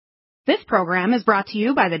This program is brought to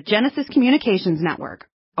you by the Genesis Communications Network,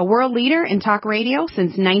 a world leader in talk radio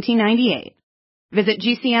since 1998. Visit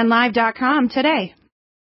GCNlive.com today.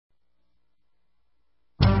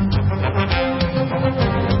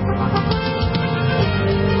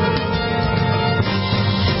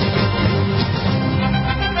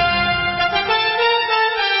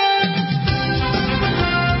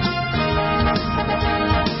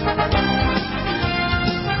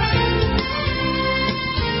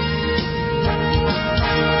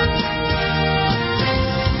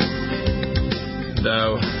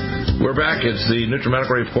 We're back. It's the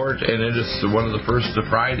NutriMedical Report, and it is one of the first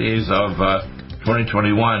Fridays of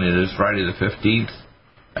 2021. It is Friday the 15th.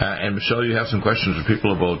 And Michelle, you have some questions for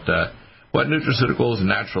people about what nutraceuticals and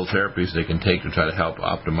natural therapies they can take to try to help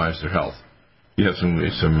optimize their health. You have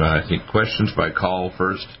some I think, questions by call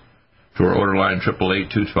first to our order line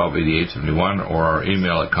 888-212-8871 or our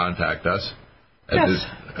email at contact us at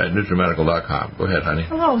NutriMedical.com. Go ahead, honey.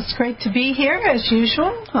 Hello, it's great to be here, as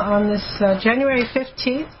usual, on this January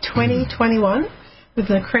 15th, 2021. With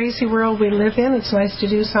the crazy world we live in, it's nice to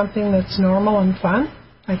do something that's normal and fun,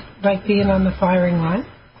 like being on the firing line.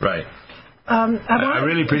 Right. I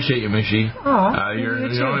really appreciate you, Michi. You're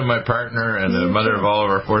not only my partner and the mother of all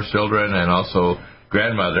of our 4 children and also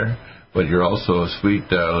grandmother, but you're also a sweet,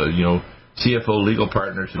 CFO legal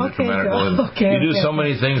partner to NutriMedical. You do so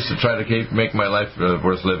many things to try to make my life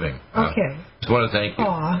worth living. Just want to thank you.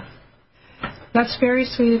 That's very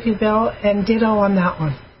sweet of you, Bill, and ditto on that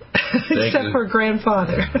one. Except for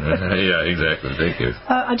grandfather. Yeah, exactly. Thank you.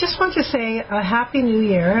 I just want to say a Happy New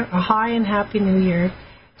Year, a high and Happy New Year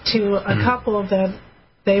to a couple that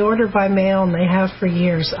they order by mail and they have for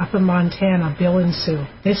years up in Montana, Bill and Sue.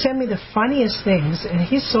 They send me the funniest things, and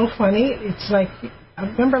he's so funny. It's like, I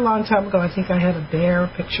remember a long time ago, I think I had a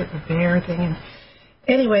picture of a bear thing. And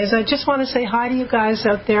anyways, I just want to say hi to you guys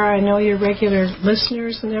out there. I know you're regular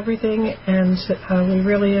listeners and everything, and I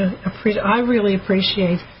really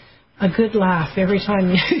appreciate a good laugh every time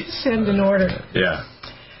you send an order. Yeah.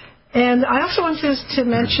 And I also wanted to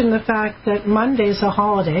mention the fact that Monday's a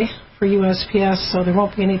holiday for USPS, so there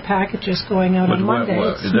won't be any packages going out on Monday.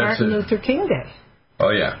 It's Martin Luther King Day. Oh,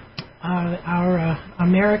 yeah. Our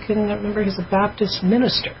American, remember, he's a Baptist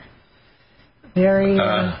minister. Very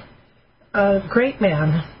great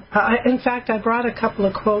man. In fact, I brought a couple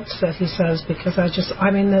of quotes that he says because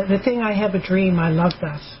the thing, I have a dream, I love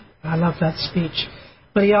that. I love that speech.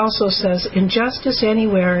 But he also says, injustice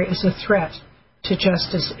anywhere is a threat to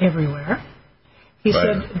justice everywhere. He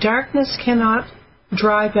said, darkness cannot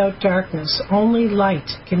drive out darkness. Only light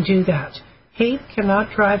can do that. Hate cannot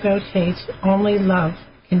drive out hate. Only love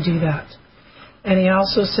can do that. And he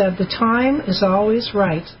also said, the time is always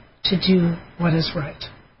right to do what is right.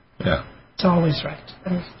 Yeah. It's always right.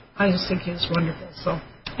 And I just think it's wonderful. So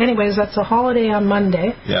anyways, that's a holiday on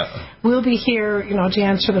Monday. Yeah. We'll be here, to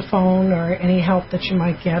answer the phone or any help that you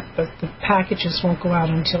might get, but the packages won't go out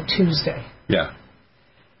until Tuesday. Yeah.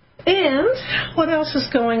 And what else is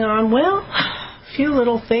going on? Well, a few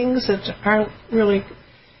little things that aren't really...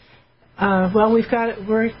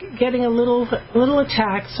 we're getting a little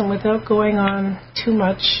attacks, and without going on too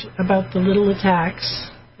much about the little attacks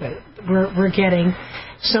that we're getting,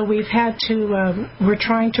 so we've had to, we're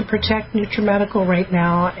trying to protect NutriMedical right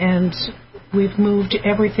now, and we've moved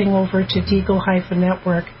everything over to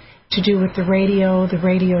Deagle-Network to do with the radio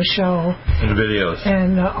show. And the videos.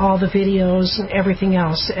 And all the videos and everything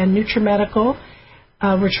else. And NutriMedical,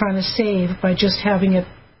 we're trying to save by just having it,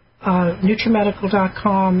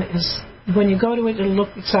 NutriMedical.com is, when you go to it, it'll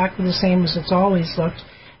look exactly the same as it's always looked.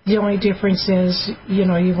 The only difference is, you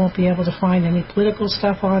won't be able to find any political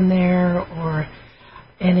stuff on there or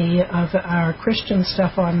any of our Christian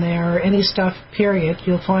stuff on there or any stuff, period.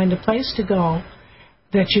 You'll find a place to go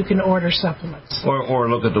that you can order supplements. Or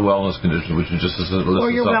look at the wellness condition, which is just a list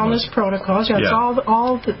or your wellness protocols. Yeah, it's all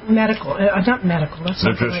the medical, not medical, that's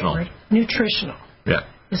nutritional. Not the right word. Nutritional. Yeah.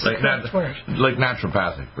 Like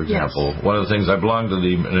naturopathic, for example. Yes. One of the things, I belong to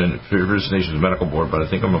the First Nations Medical Board, but I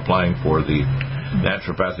think I'm applying for the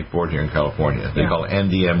naturopathic board here in California. They call it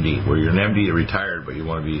NDMD, where you're an MD, you're retired, but you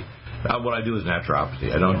want to be... what I do is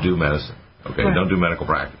naturopathy. I don't do medicine. Okay, I don't do medical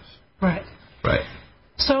practice. Right. Right.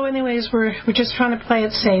 So anyways, we're just trying to play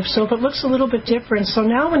it safe. So if it looks a little bit different, so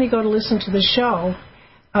now when you go to listen to the show,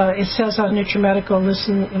 it says on NutriMedical,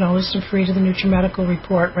 listen free to the NutriMedical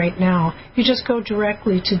Report right now. You just go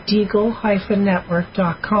directly to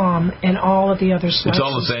Deagle-Network.com and all of the other selections. It's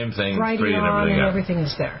all the same thing. Free and everything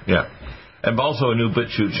is there. Yeah. And also a new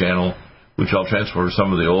BitChute channel, which I'll transfer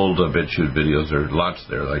some of the old BitChute videos. There are lots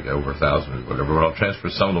there, like over 1,000 or whatever, but I'll transfer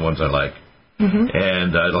some of the ones I like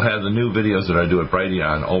And it'll have the new videos that I do at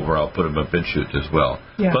FriJan over. I'll put them up BitChute as well.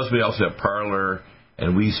 Yeah. Plus, we also have Parler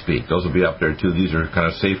and We Speak. Those will be up there, too. These are kind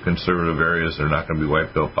of safe, conservative areas. They're not going to be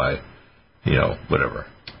wiped out by, whatever.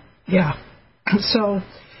 Yeah. So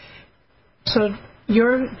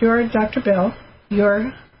you're Dr. Bill. You're,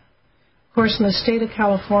 of course, in the state of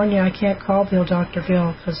California, I can't call Bill Dr.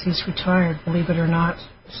 Bill because he's retired, believe it or not.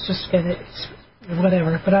 It's just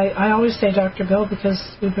whatever. But I always say Dr. Bill because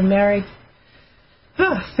we've been married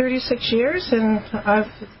 36 years, and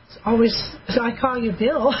I call you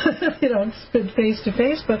Bill. It's been face to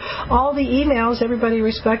face, but all the emails, everybody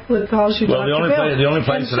respectfully calls you Dr. Bill. The only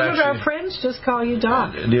place and some of our friends just call you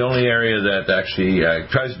Doc. The only area that actually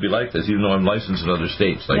tries to be like this, even though I'm licensed in other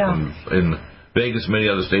states, like in Vegas, many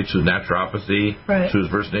other states with naturopathy, through the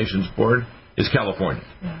First Nations Board, is California.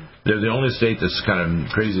 Yeah. They're the only state that's kind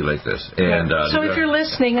of crazy like this. And so if you're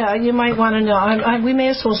listening, you might want to know. We may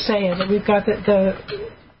as well say it. We've got the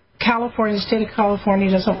state of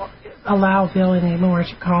California doesn't allow Bill anymore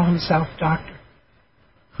to call himself doctor.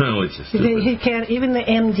 Which is stupid. He can't, even the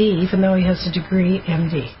MD, even though he has a degree,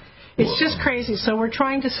 MD. It's just crazy. So we're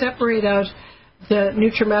trying to separate out the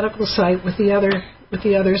NutriMedical site with the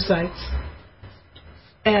other sites.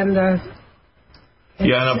 And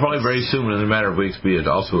and I'll probably very soon, in a matter of weeks, be it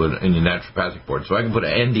also in the naturopathic board. So I can put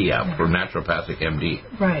an ND out for naturopathic MD.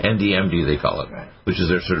 Right. NDMD, they call it, which is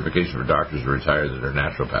their certification for doctors who retire that are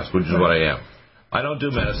naturopaths, which is what I am. I don't do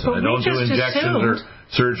medicine. I don't do injections or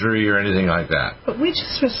surgery or anything like that. But we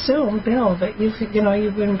just assume, Bill, that you've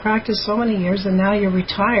been in practice so many years and now you're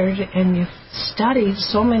retired and you've studied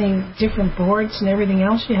so many different boards and everything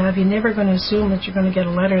else you have. You're never going to assume that you're going to get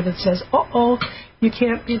a letter that says, you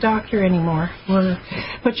can't be a doctor anymore. But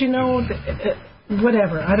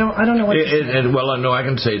whatever. I don't know what to say. Well, no, I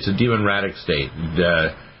can say it's a democratic state.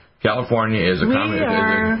 California is a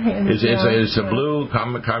it's a blue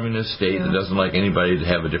communist state that doesn't like anybody to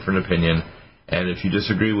have a different opinion. And if you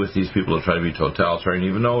disagree with these people who try to be totalitarian,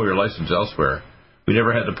 even though we're licensed elsewhere, we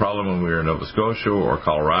never had the problem when we were in Nova Scotia or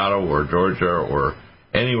Colorado or Georgia or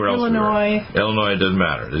anywhere else. Illinois, it doesn't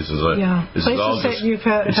matter. This is all just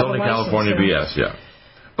it's only California BS. Yeah.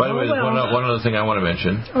 By the way, one other thing I want to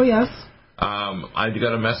mention. Oh yes. I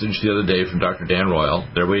got a message the other day from Dr. Dan Royal.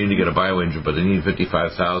 They're waiting to get a bioengine, but they need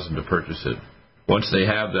 $55,000 to purchase it. Once they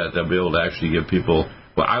have that, they'll be able to actually give people.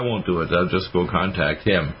 Well, I won't do it. They'll just go contact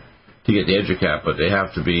him to get the EduCap, but they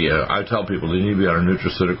have to be. I tell people they need to be on our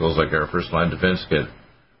nutraceuticals, like our first line defense kit,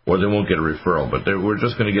 or they won't get a referral. But we're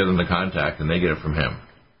just going to get them the contact, and they get it from him.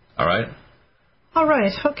 All right. All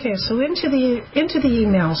right. Okay. So into the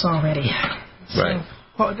emails already. Right.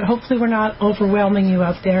 So hopefully we're not overwhelming you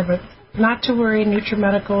out there, but. Not to worry,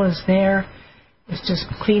 NutriMedical is there. It's just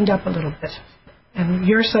cleaned up a little bit. And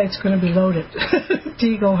your site's going to be loaded.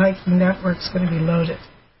 Deagle Hiking Network's going to be loaded.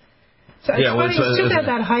 So it's funny, it's too bad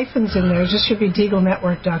that hyphen's in there. It just should be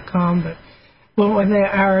DeagleNetwork.com. But when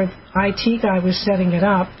our IT guy was setting it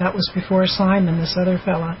up, that was before Simon, this other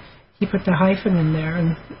fella. He put the hyphen in there,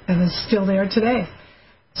 and it's still there today.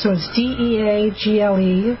 So it's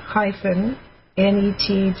DEAGLE hyphen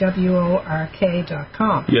NETWORK.com.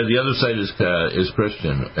 Yeah, the other site is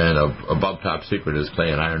Christian, and above top secret is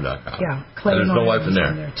clayandIron.com. Yeah, Clay and Iron. There's no wife in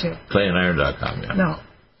there too. ClayandIron.com. Yeah. No.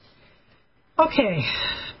 Okay,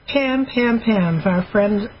 Pam, our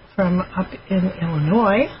friend from up in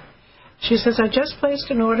Illinois. She says, I just placed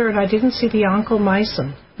an order and I didn't see the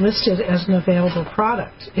oncomycin listed as an available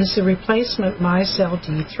product. Is the replacement MyCell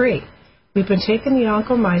D3? We've been taking the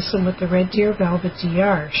oncomycin with the Red Deer Velvet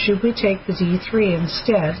DR. Should we take the D3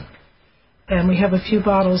 instead? And we have a few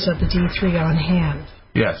bottles of the D3 on hand.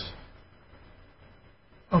 Yes.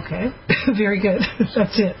 Okay. Very good.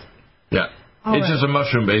 That's it. Yeah. It's just a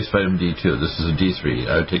mushroom-based vitamin D2. This is a D3.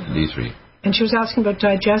 I would take the D3. And she was asking about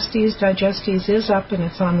Digestes. Digestes is up and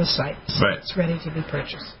it's on the site. So right. It's ready to be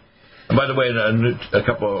purchased. And by the way,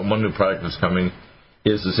 one new product that's coming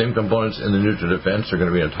is the same components in the NutriDefense are going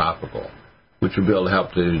to be a topical, which will be able to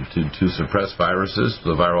help to suppress viruses,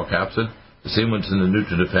 the viral capsid. The same ones in the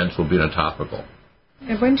NutriDefense will be in a topical.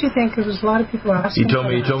 And when do you think? There was a lot of people asking. He told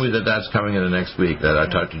me that that's coming in the next week. That I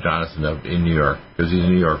talked to Jonathan in New York because he's in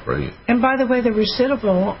New York for you. And by the way, the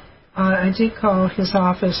Recidable, I did call his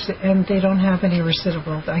office and they don't have any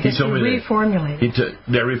Recidable. I guess they're reformulating.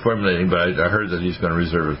 They're reformulating, but I heard that he's going to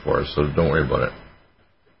reserve it for us, so don't worry about it.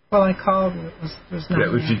 Well, I called and there's none.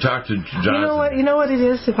 Yeah, if you talk to Jonathan. You know what it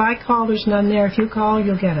is? If I call, there's none there. If you call,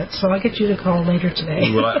 you'll get it. So I'll get you to call later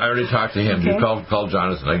today. Well, I already talked to him. Okay. You call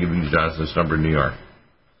Jonathan. I give you Jonathan's number in New York.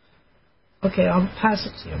 Okay, I'll pass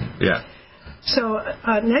it to you. Yeah. So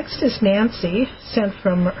next is Nancy, sent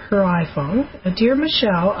from her iPhone. Dear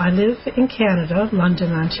Michelle, I live in Canada,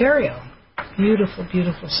 London, Ontario. Beautiful,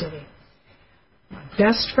 beautiful city. My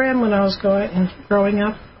best friend when I was growing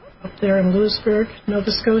up there in Louisbourg,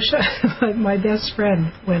 Nova Scotia, my best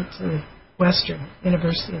friend went to Western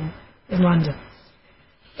University in London.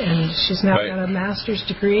 And she's now got a master's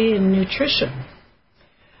degree in nutrition.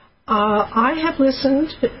 I have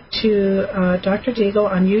listened to Dr. Deagle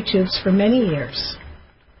on YouTubes for many years.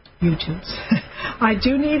 I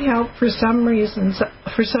do need help for some reason,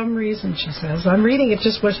 she says. I'm reading it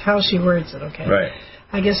just how she words it, okay? Right.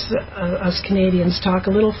 I guess us Canadians talk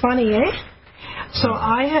a little funny, eh? So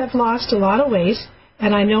I have lost a lot of weight,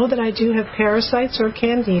 and I know that I do have parasites or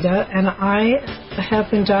candida, and I have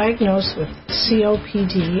been diagnosed with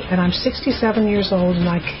COPD, and I'm 67 years old, and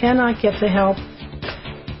I cannot get the help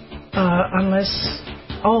unless,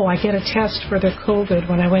 I get a test for the COVID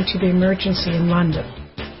when I went to the emergency in London.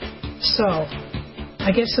 So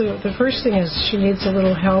I guess the first thing is she needs a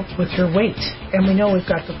little help with her weight, and we know we've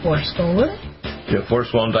got the Force Swollen. Yeah, Force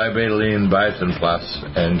Swollen, Dibetaline, Biotin Plus,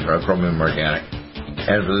 and Chromium Organic.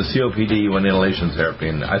 And for the COPD, you want inhalation therapy,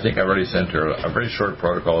 and I think I've already sent her a very short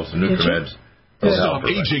protocol of some NutriMeds. Stop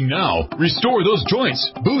aging now. Restore those joints.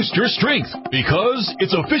 Boost your strength. Because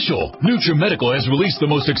it's official. NutriMedical has released the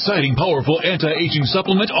most exciting, powerful anti-aging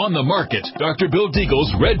supplement on the market. Dr. Bill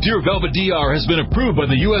Deagle's Red Deer Velvet DR has been approved by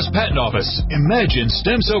the U.S. Patent Office. Imagine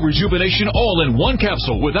stem cell rejuvenation all in one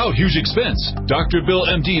capsule without huge expense. Dr. Bill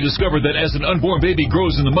MD discovered that as an unborn baby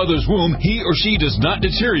grows in the mother's womb, he or she does not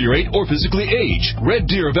deteriorate or physically age. Red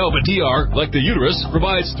Deer Velvet DR, like the uterus,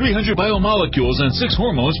 provides 300 biomolecules and 6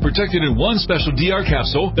 hormones protected in one special DR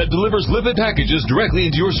capsule that delivers lipid packages directly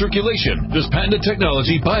into your circulation. This patented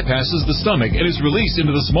technology bypasses the stomach and is released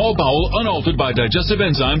into the small bowel unaltered by digestive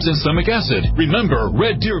enzymes and stomach acid. Remember,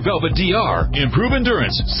 Red Deer Velvet DR. Improve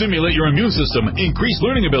endurance, stimulate your immune system, increase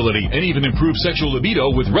learning ability, and even improve sexual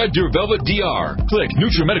libido with Red Deer Velvet DR. Click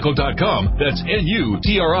NutriMedical.com, that's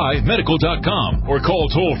NutriMedical.com, or call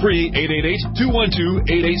toll-free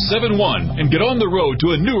 888-212-8871 and get on the road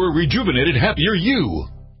to a newer, rejuvenated, happier you.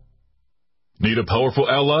 Need a powerful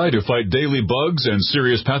ally to fight daily bugs and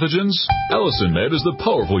serious pathogens? Allicin Med is the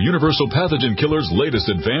powerful universal pathogen killer's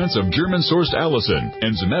latest advance of German-sourced allicin,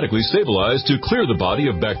 enzymatically stabilized to clear the body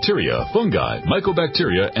of bacteria, fungi,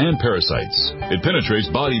 mycobacteria, and parasites. It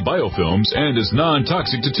penetrates body biofilms and is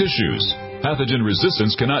non-toxic to tissues. Pathogen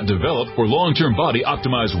resistance cannot develop for long-term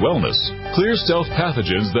body-optimized wellness. Clear stealth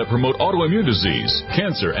pathogens that promote autoimmune disease,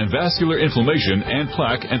 cancer, and vascular inflammation and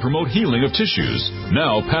plaque and promote healing of tissues.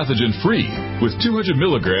 Now pathogen-free. With 200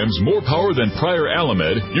 milligrams more power than prior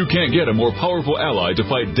Alamed, you can't get a more powerful ally to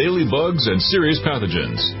fight daily bugs and serious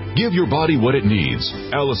pathogens. Give your body what it needs.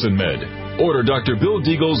 Allicin Med. Order Dr. Bill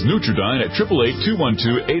Deagle's Nutridyne at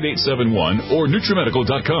 888-212-8871 or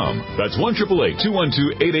NutriMedical.com. That's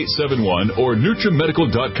 1-888-212-8871 or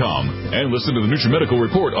NutriMedical.com. And listen to the NutriMedical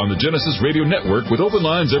Report on the Genesis Radio Network with open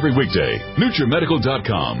lines every weekday.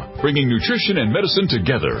 NutriMedical.com, bringing nutrition and medicine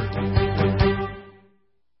together.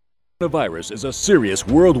 Coronavirus is a serious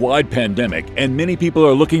worldwide pandemic, and many people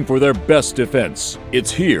are looking for their best defense. It's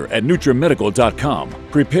here at NutriMedical.com.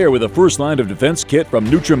 Prepare with a first line of defense kit from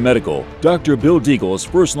NutriMedical. Dr. Bill Deagle's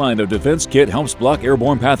first line of defense kit helps block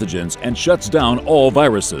airborne pathogens and shuts down all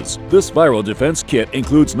viruses. This viral defense kit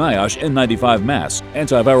includes NIOSH N95 mask,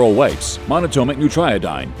 antiviral wipes, monatomic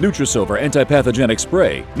Nutriodine, Nutrisilver antipathogenic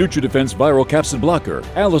spray, NutriDefense viral capsid blocker,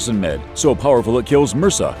 Allicin Med, so powerful it kills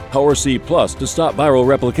MRSA, Power C Plus to stop viral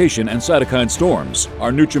replication and cytokine storms.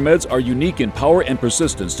 Our NutriMeds are unique in power and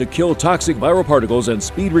persistence to kill toxic viral particles and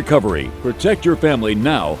speed recovery. Protect your family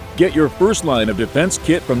now. Get your first line of defense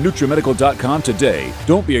kit from NutriMedical.com today.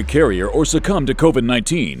 Don't be a carrier or succumb to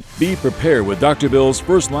COVID-19. Be prepared with Dr. Bill's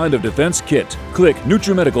first line of defense kit. Click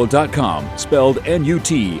NutriMedical.com, spelled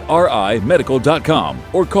N-U-T-R-I Medical.com,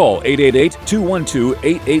 or call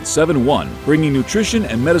 888-212-8871, bringing nutrition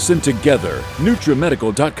and medicine together.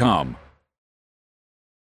 NutriMedical.com.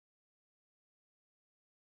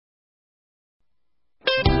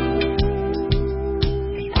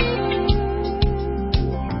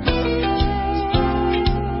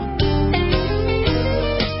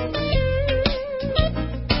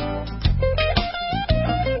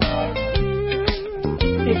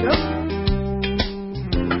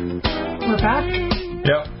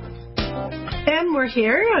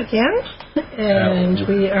 Here again, and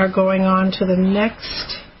we are going on to the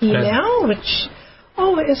next email, which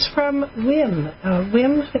is from Wim.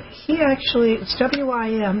 Wim, it's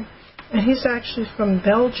W-I-M, and he's actually from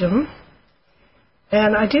Belgium,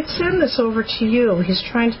 And I did send this over to you. He's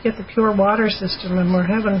trying to get the pure water system, and we're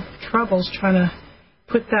having troubles trying to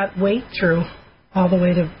put that weight through all the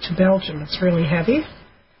way to Belgium. It's really heavy.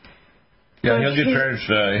 Yeah, he'll get charged.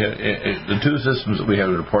 The two systems that we have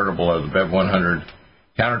that are portable are the BEV 100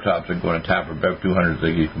 countertops that go in a tap, or BEV 200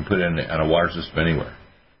 that you can put in on a water system anywhere.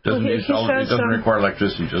 It doesn't require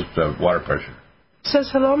electricity, just water pressure. Says,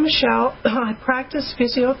 hello, Michelle. I practice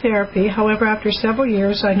physiotherapy. However, after several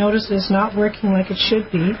years, I noticed it's not working like it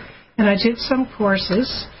should be. And I did some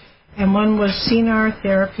courses, and one was CNR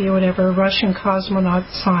therapy or whatever, Russian cosmonaut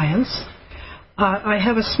science. I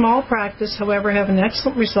have a small practice, however, have an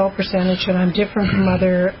excellent result percentage, and I'm different from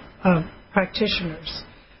other practitioners.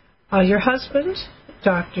 Your husband,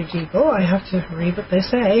 Dr. Deagle, I have to read what they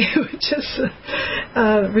say, which is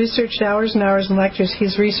researched hours and hours in lectures.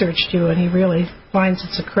 He's researched you, and he really finds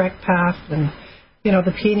it's a correct path. And, you know,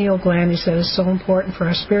 the pineal gland, he said, is so important for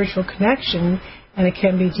our spiritual connection, and it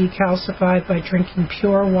can be decalcified by drinking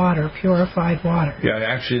pure water, purified water. Yeah,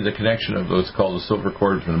 actually the connection of what's called the silver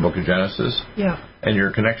cord from the book of Genesis. Yeah. And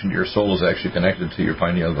your connection to your soul is actually connected to your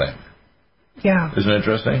pineal gland. Yeah. Isn't it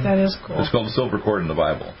interesting? That is cool. It's called the silver cord in the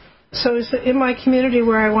Bible. So is it in my community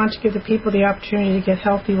where I want to give the people the opportunity to get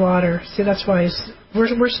healthy water. See, that's why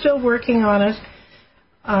we're still working on it.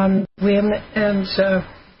 I don't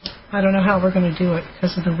know how we're going to do it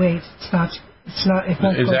because of the weight. It's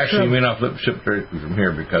actually, we may not ship directly from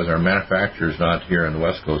here because our manufacturer is not here on the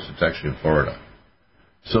West Coast. It's actually in Florida.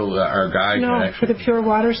 So our guy can actually... for the pure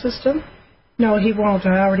water system? No, he won't.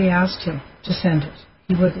 I already asked him to send it.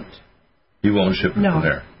 He wouldn't. He won't ship it from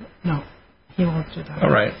there? No, he won't do that.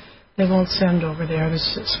 All right. They won't send over there,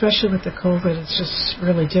 especially with the COVID. It's just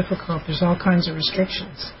really difficult. There's all kinds of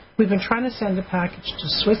restrictions. We've been trying to send a package to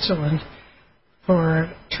Switzerland for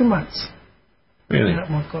 2 months. Really? And it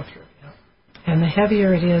won't go through. Yeah. And the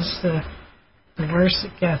heavier it is, the worse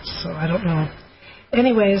it gets. So I don't know.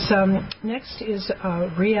 Anyways, next is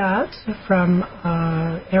Riyadh from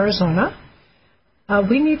Arizona.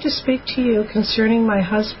 We need to speak to you concerning my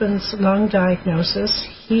husband's lung diagnosis.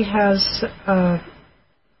 He has...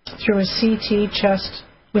 through a CT chest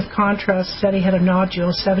with contrast, said he had a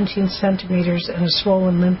nodule 17 centimeters and a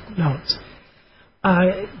swollen lymph nodes.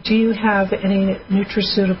 Do you have any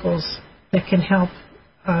nutraceuticals that can help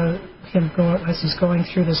him go as he's going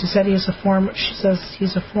through this? He said she says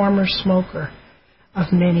he's a former smoker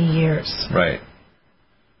of many years. Right.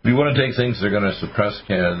 We want to take things that are going to suppress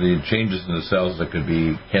the changes in the cells that could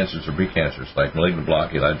be cancers or precancers, like malignant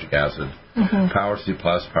block, ellagic acid, Power C+,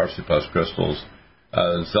 Power C+ crystals,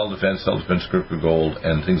 cell defense crystal gold,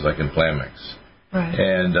 and things like Inflamex. Right.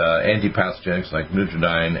 And antipathogenics like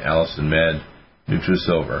Nutridyne, Allicin Med,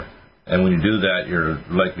 NutriSilver. And when you do that, you're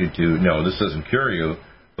likely to, this doesn't cure you,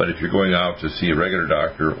 but if you're going out to see a regular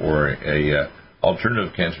doctor or a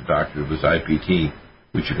alternative cancer doctor with IPT,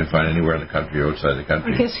 which you can find anywhere in the country or outside the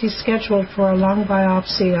country. I guess he's scheduled for a lung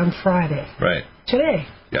biopsy on Friday. Right. Today.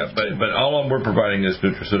 Yeah, but all we're providing is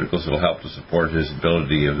nutraceuticals that will help to support his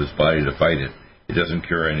ability of his body to fight it. It doesn't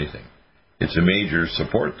cure anything. It's a major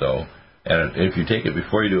support, though, and if you take it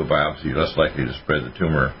before you do a biopsy, you're less likely to spread the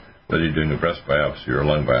tumor, whether you're doing a breast biopsy or a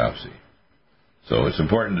lung biopsy. So it's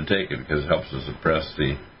important to take it because it helps to suppress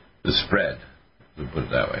the spread, to put it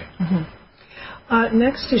that way.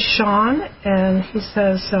 Next is Sean, and he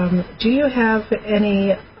says, do you have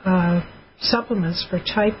any supplements for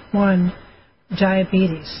type 1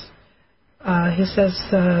 diabetes? He says,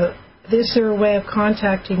 is there a way of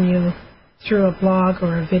contacting you through a blog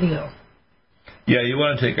or a video? Yeah, you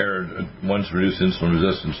want to take our ones to reduce insulin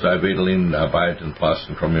resistance, diabetoline, biotin plus,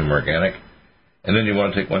 and chromium organic. And then you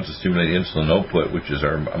want to take ones to stimulate insulin output, which is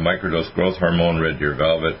our microdose growth hormone, red deer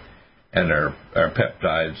velvet, and our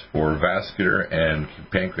peptides for vascular and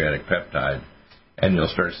pancreatic peptide. And you'll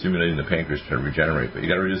start stimulating the pancreas to regenerate. But you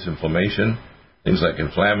got to reduce inflammation, things like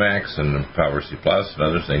Inflamex and Power C+, and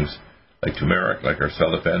other things like turmeric, like our cell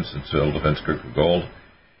defense and cell defense crystal gold.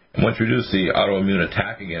 And once you reduce the autoimmune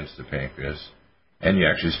attack against the pancreas, and you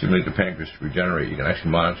actually stimulate the pancreas to regenerate, you can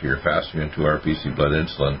actually monitor your fasting and 2-RPC blood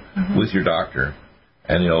insulin with your doctor,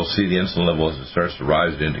 and you'll see the insulin level as it starts to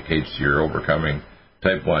rise. It indicates you're overcoming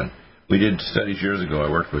type 1. We did studies years ago. I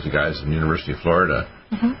worked with the guys in the University of Florida,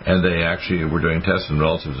 and they actually were doing tests on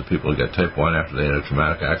relatives of people who got type 1 after they had a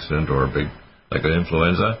traumatic accident or a big, like an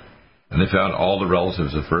influenza, and they found all the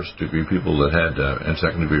relatives of first-degree people that had, and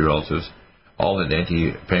second-degree relatives, all had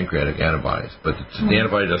anti-pancreatic antibodies. But the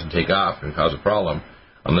antibody doesn't take off and cause a problem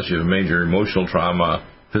unless you have a major emotional trauma,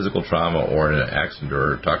 physical trauma, or an accident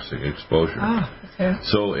or toxic exposure.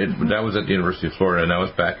 So that was at the University of Florida, and that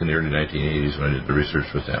was back in the early 1980s when I did the research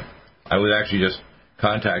with them. I would actually just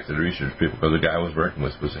contacted the research people because the guy I was working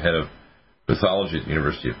with was the head of pathology at the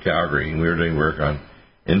University of Calgary, and we were doing work on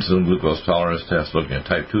insulin glucose tolerance tests looking at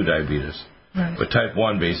type 2 diabetes. Right. But type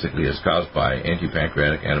 1 basically is caused by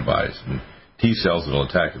anti-pancreatic antibodies and T cells that will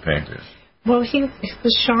attack the pancreas. Well,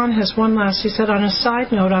 Sean has one last. He said, on a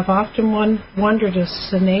side note, I've often wondered if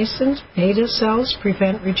senescent beta cells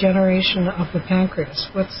prevent regeneration of the pancreas.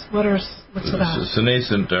 What's that?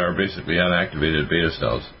 Senescent are basically unactivated beta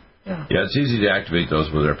cells. Yeah, it's easy to activate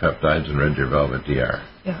those with their peptides and red deer velvet DR.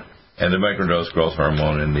 Yeah. And the microdose growth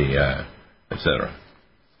hormone and the etc.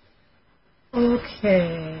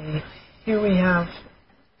 Okay. Here we have,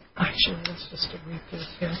 actually, let's just read this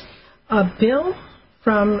here. Bill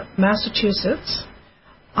from Massachusetts.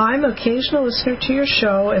 I'm an occasional listener to your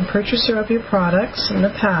show and purchaser of your products in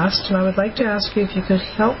the past, and I would like to ask you if you could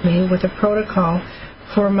help me with a protocol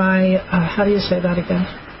for my, how do you say that again?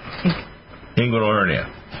 Inguinal hernia.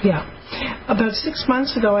 Yeah. About 6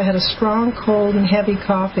 months ago, I had a strong cold and heavy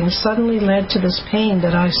coughing suddenly led to this pain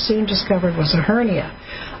that I soon discovered was a hernia.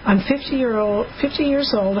 I'm 50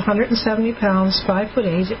 years old, 170 pounds,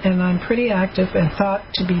 5'8", and I'm pretty active and thought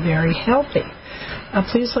to be very healthy.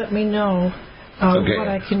 Please let me know what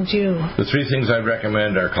I can do. The 3 things I'd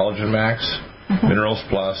recommend are Collagen Max, Minerals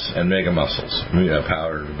Plus, and Mega Muscles.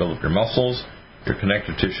 Powder to build up your muscles, your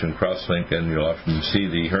connective tissue and cross-link, and you'll often see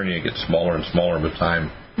the hernia get smaller and smaller with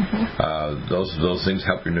time. Those things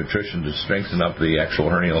help your nutrition to strengthen up the actual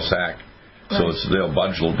hernial sac, so they'll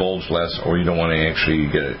bulge less, or you don't want to actually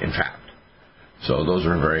get it entrapped. So those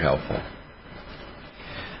are very helpful.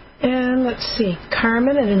 And let's see,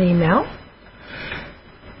 Carmen in an email.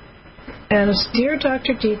 And it's, Dear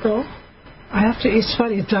Dr. Deagle, it's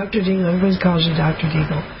funny, Dr. Deagle, everybody calls you Dr.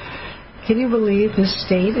 Deagle. Can you believe this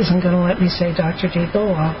state isn't going to let me say Dr.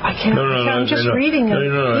 Deagle? Well, I can't. I'm just reading it.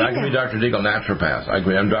 No. I can be Dr. Deagle naturopath.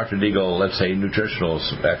 I'm Dr. Deagle, let's say, nutritional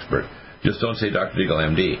expert. Just don't say Dr. Deagle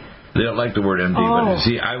MD. They don't like the word MD. But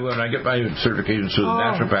see, when I get my certification through the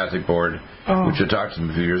naturopathic board, which I talked to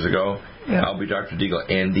them a few years ago, I'll be Dr. Deagle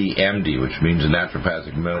ND MD, which means a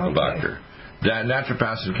naturopathic medical doctor.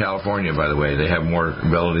 Naturopaths in California, by the way, they have more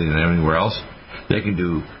ability than anywhere else. They can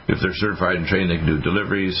do, if they're certified and trained, they can do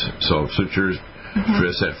deliveries, sew sutures,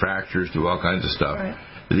 set fractures, do all kinds of stuff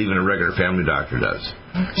that even a regular family doctor does.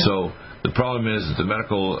 So the problem is that the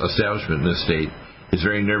medical establishment in this state is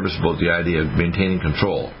very nervous about the idea of maintaining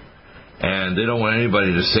control. And they don't want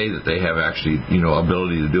anybody to say that they have actually,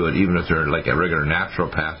 ability to do it, even if they're like a regular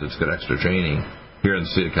naturopath that's got extra training here in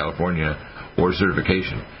the state of California or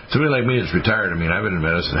certification. Somebody like me that's retired, I've been in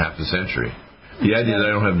medicine half the century. The idea that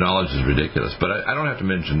I don't have knowledge is ridiculous, but I don't have to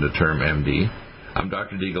mention the term MD. I'm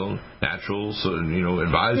Dr. Deagle, natural,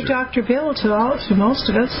 advisor. You're Dr. Bill to most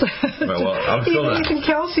of us. Well, I'm still even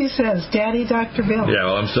Kelsey says, Daddy, Dr. Bill. Yeah,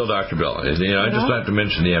 well, I'm still Dr. Bill. I just don't have to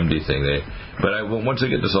mention the MD thing. Once I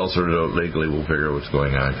get this all sorted out legally, we'll figure out what's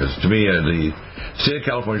going on. Because to me, the state of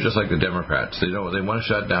California is just like the Democrats. They want to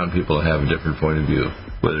shut down people that have a different point of view,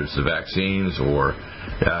 whether it's the vaccines or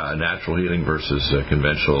natural healing versus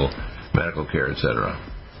conventional medical care, etc.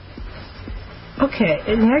 Okay,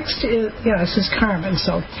 and next is, this is Carmen.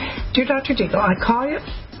 So, Dear Dr. Deagle, I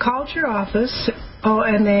called your office,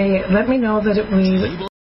 and they let me know that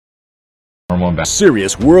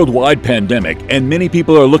Serious worldwide pandemic, and many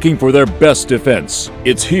people are looking for their best defense.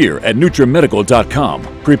 It's here at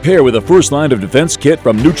NutriMedical.com. Prepare with a first line of defense kit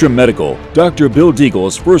from NutriMedical. Dr. Bill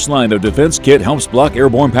Deagle's first line of defense kit helps block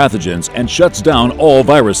airborne pathogens and shuts down all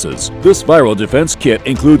viruses. This viral defense kit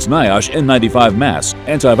includes NIOSH N95 mask,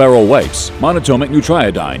 antiviral wipes, monatomic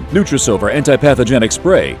Nutriodine, Nutrisilver antipathogenic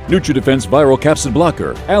spray, NutriDefense viral capsid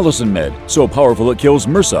blocker, Allison Med, so powerful it kills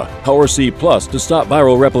MRSA, Power C Plus to stop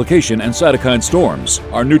viral replication and cytokine storms.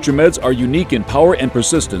 Our NutriMeds are unique in power and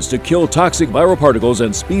persistence to kill toxic viral particles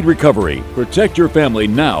and speed recovery. Protect your family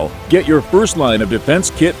now. Get your first line of defense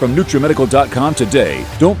kit from NutriMedical.com today.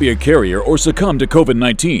 Don't be a carrier or succumb to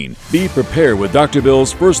COVID-19. Be prepared with Dr.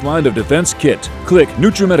 Bill's first line of defense kit. Click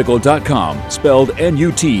NutriMedical.com, spelled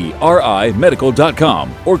NUTRI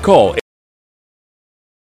medical.com, or call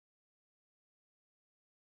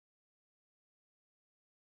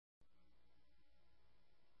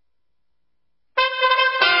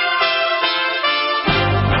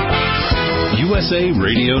USA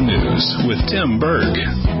Radio News with Tim Berg.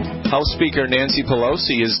 House Speaker Nancy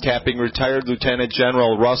Pelosi is tapping retired Lieutenant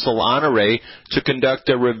General Russell Honore to conduct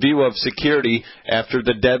a review of security after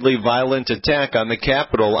the deadly violent attack on the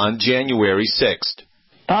Capitol on January 6th.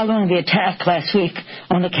 Following the attack last week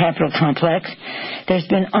on the Capitol complex, there's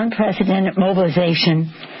been unprecedented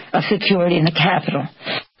mobilization of security in the Capitol.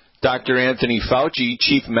 Dr. Anthony Fauci,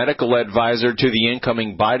 chief medical advisor to the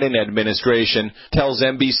incoming Biden administration, tells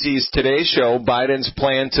NBC's Today Show Biden's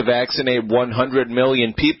plan to vaccinate 100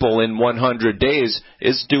 million people in 100 days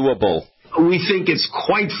is doable. We think it's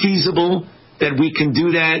quite feasible that we can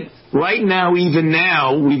do that. Right now, even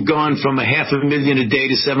now, we've gone from 500,000 a day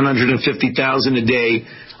to 750,000 a day.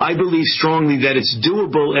 I believe strongly that it's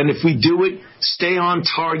doable, and if we do it, stay on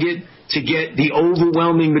target to get the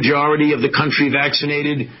overwhelming majority of the country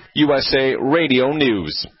vaccinated. USA Radio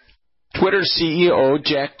News. Twitter CEO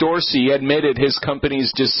Jack Dorsey admitted his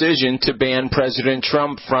company's decision to ban President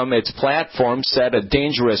Trump from its platform set a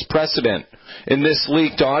dangerous precedent. In this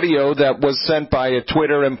leaked audio that was sent by a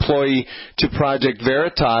Twitter employee to Project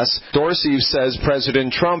Veritas, Dorsey says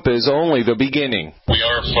President Trump is only the beginning. We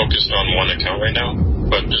are focused on one account right now,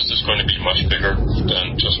 but this is going to be much bigger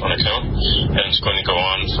than just one account, and it's going to go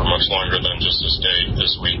on for much longer than just this day,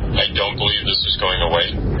 this week. I don't believe this is going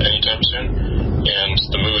away anytime soon, and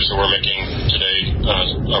the moves that we're making today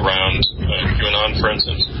around QAnon, for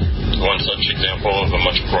instance, one such example of a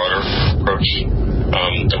much broader approach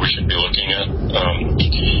that we should be looking at and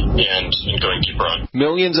going deeper on.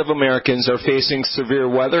 Millions of Americans are facing severe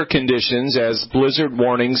weather conditions as blizzard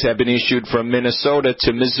warnings have been issued from Minnesota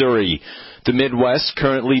to Missouri. The Midwest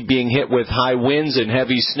currently being hit with high winds and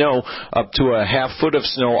heavy snow, up to a half foot of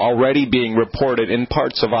snow already being reported in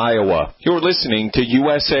parts of Iowa. You're listening to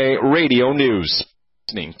USA Radio News.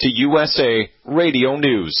 Listening to USA Radio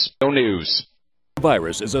News.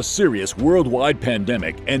 Virus is a serious worldwide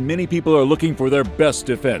pandemic, and many people are looking for their best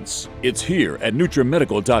defense. It's here at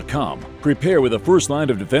NutriMedical.com. Prepare with a first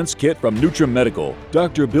line of defense kit from NutriMedical.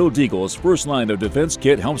 Dr. Bill Deagle's first line of defense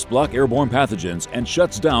kit helps block airborne pathogens and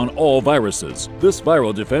shuts down all viruses. This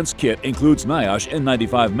viral defense kit includes NIOSH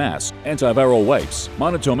N95 mask, antiviral wipes,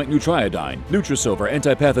 monatomic Nutriodine, Nutrisilver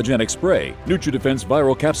antipathogenic spray, NutriDefense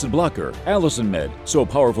viral capsid blocker, Allison Med, so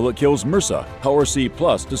powerful it kills MRSA, Power C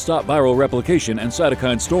Plus to stop viral replication and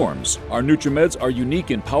cytokine storms. Our NutriMeds are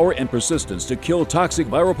unique in power and persistence to kill toxic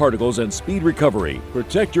viral particles and speed recovery.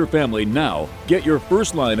 Protect your family now. Get your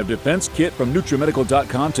first line of defense kit from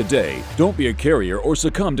NutriMedical.com today. Don't be a carrier or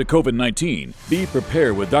succumb to COVID-19. Be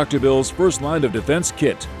prepared with Dr. Bill's first line of defense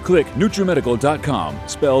kit. Click NutriMedical.com,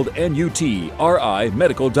 spelled N-U-T-R-I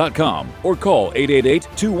medical.com, or call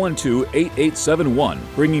 888-212-8871,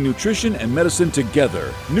 bringing nutrition and medicine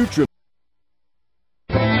together.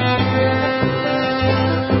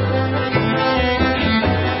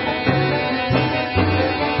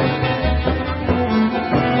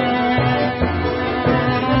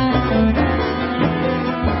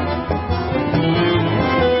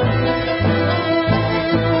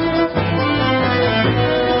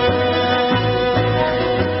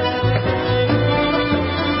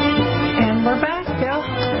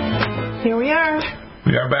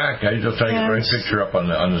 I just trying to get the right picture up on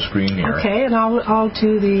the screen here. Okay, and I'll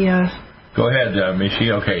do the... Go ahead,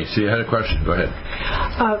 Michi. Okay, so you had a question. Go ahead.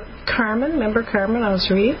 Carmen, remember Carmen, I was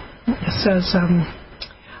reading, says,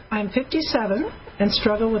 I'm 57 and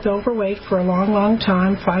struggle with overweight for a long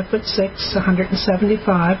time, 5'6",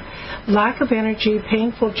 175, lack of energy,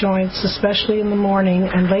 painful joints, especially in the morning,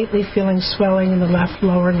 and lately feeling swelling in the left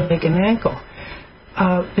lower leg and ankle.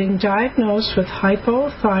 Being diagnosed with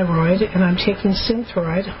hypothyroid, and I'm taking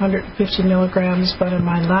Synthroid, 150 milligrams, but in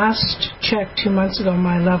my last check 2 months ago,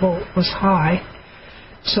 my level was high,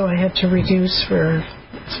 so I had to reduce for...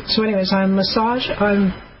 So anyways, I am massage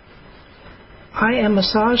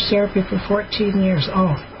therapy for 14 years.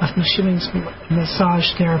 Oh, I'm assuming it's massage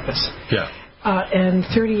therapist. Yeah. And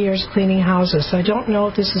 30 years cleaning houses. I don't know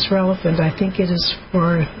if this is relevant. I think it is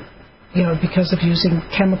for, because of using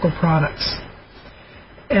chemical products.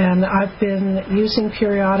 And I've been using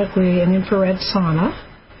periodically an infrared sauna,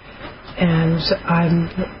 and I'm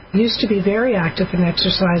used to be very active in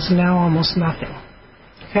exercise, now almost nothing.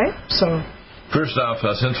 Okay, so... First off,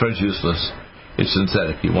 Synthroid's useless. It's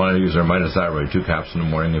synthetic. You want to use our Mitothyroid, 2 caps in the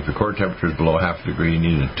morning. If your core temperature is below half a degree, you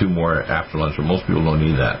need 2 more after lunch, but most people don't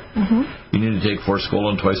need that. Mm-hmm. You need to take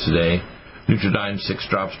Forskolin twice a day, Nutridyne 6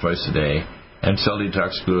 drops twice a day, and Cell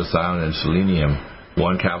Detox Glutathione and Selenium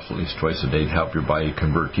 1 capsule at least twice a day to help your body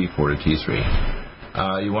convert T4 to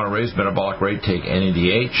T3. You want to raise metabolic rate, take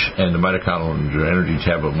NADH and the mitochondrial energy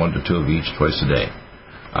tablet, 1 to 2 of each twice a day.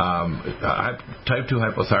 Type 2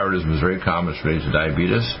 hypothyroidism is very common. It's related to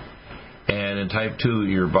diabetes. And in type 2,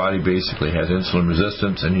 your body basically has insulin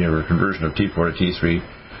resistance and your conversion of T4 to T3.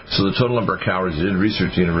 So the total number of calories, they did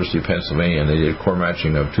research at the University of Pennsylvania, and they did core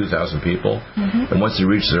matching of 2,000 people. Mm-hmm. And once they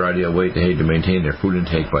reached their ideal weight, they had to maintain their food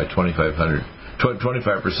intake by 25% to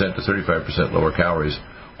 35% lower calories,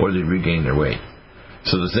 or they'd regain their weight.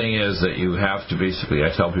 So the thing is that you have to basically, I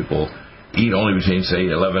tell people, eat only between, say,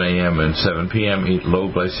 11 a.m. and 7 p.m. Eat low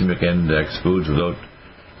glycemic index foods without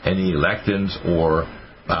any lectins or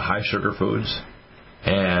high sugar foods.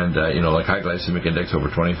 And, like high glycemic index over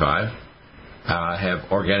 25.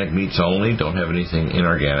 Have organic meats only. Don't have anything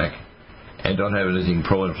inorganic. And don't have anything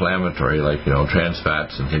pro-inflammatory like, trans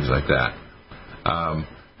fats and things like that.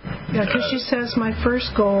 Because she says my first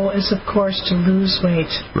goal is, of course, to lose weight.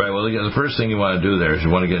 Right. Well, the first thing you want to do there is you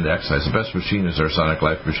want to get into exercise. The best machine is our Sonic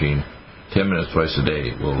Life machine. 10 minutes twice a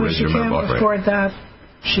day will raise your metabolic rate. She can't afford that.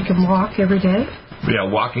 She can walk every day? Yeah,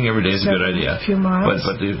 walking every day is a good idea. A few miles.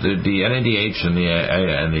 But the NADH and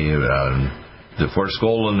the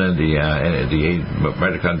forskolin and the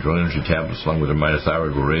mitochondrial energy tablets along with the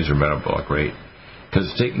mitothyroid will raise your metabolic rate. Because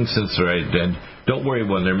taking Synthroid, and don't worry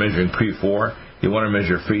when they're measuring pre-4, you want to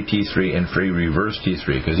measure free T3 and free reverse T3.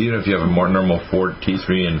 Because even if you have a more normal 4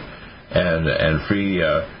 T3 and free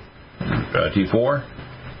T4,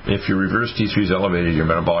 if your reverse T3 is elevated, your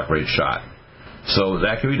metabolic rate shot. So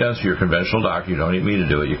that can be done through your conventional doctor. You don't need me to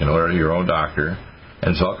do it. You can order your own doctor.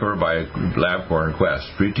 And it's all covered by LabCorp and Quest.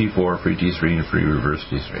 Free T4, free T3, and free reverse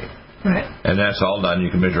T3. Right. And that's all done. You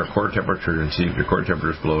can measure a core temperature and see if your core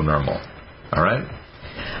temperature is below normal. All right?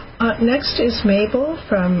 Next is Mabel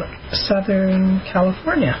from Southern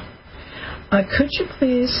California. Could you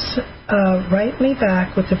please write me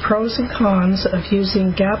back with the pros and cons of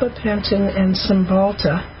using gabapentin and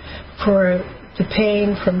Cymbalta for the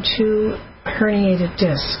pain from 2 herniated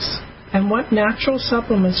discs? And what natural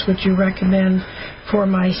supplements would you recommend for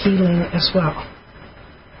my healing as well?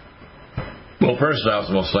 Well, first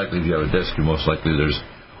off, most likely if you have a disc, most likely there's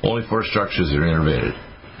only 4 structures that are innervated.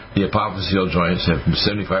 The apophyseal joints have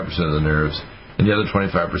 75% of the nerves, and the other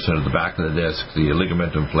 25% of the back of the disc, the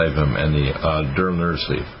ligamentum flavum, and the dural nerve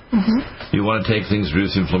sleeve. Mm-hmm. You want to take things to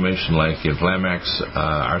reduce inflammation like Inflamax,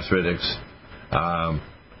 arthritics,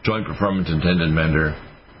 joint performance and tendon mender,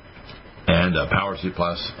 and Power C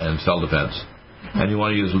Plus and Cell Defense. Mm-hmm. And you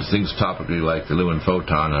want to use things topically like the Lewin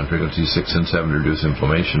Photon on frequency 6 and 7 to reduce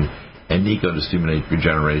inflammation, and Nico to stimulate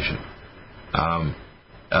regeneration.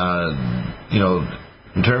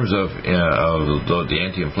 In terms of the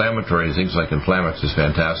anti-inflammatory, things like Inflamax is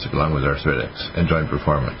fantastic along with arthritics and joint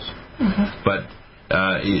performance. Mm-hmm. But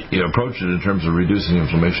you approach it in terms of reducing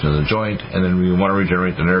inflammation in the joint, and then when you want to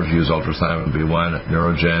regenerate the nerves, use ultrathymine B1,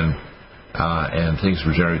 Neurogen, and things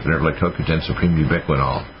regenerate the nerve like CoQ10, Supreme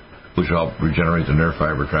Ubiquinol, which will help regenerate the nerve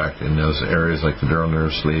fiber tract in those areas like the dural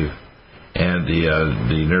nerve sleeve and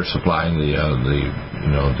the nerve supplying the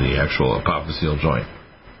actual apophyseal joint.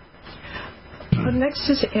 Next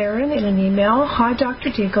is Erin in an email. Hi, Dr.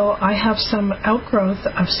 Deagle. I have some outgrowth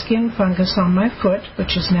of skin fungus on my foot,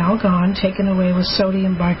 which is now gone, taken away with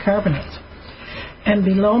sodium bicarbonate, and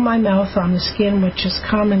below my mouth on the skin, which has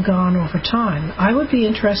come and gone over time. I would be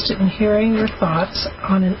interested in hearing your thoughts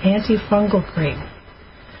on an antifungal cream,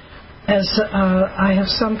 as I have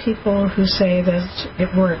some people who say that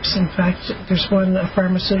it works. In fact, there's a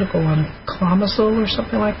pharmaceutical one, Clomisil or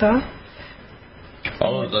something like that.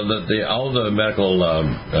 All the medical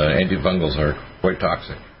antifungals are quite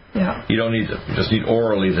toxic. Yeah. You don't need them. You just need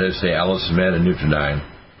orally, they say, Allicin Med and Nutridyne,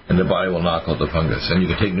 and the body will knock out the fungus. And you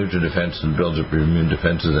can take NutriDefense and build up your immune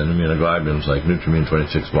defenses and immunoglobulins like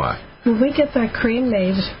NutriMune26Y. Will we get that cream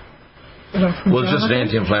made? Well, it's just an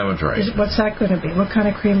anti-inflammatory. What's that going to be? What kind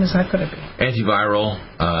of cream is that going to be? Antiviral.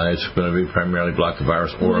 It's going to be primarily block the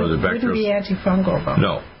virus or the bacterial. Wouldn't be antifungal, though.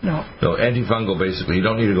 No, antifungal, basically. You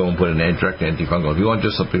don't need to go and put an direct antifungal. If you want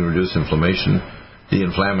just something to reduce inflammation, the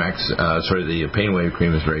the pain wave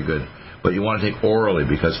cream is very good. But you want to take orally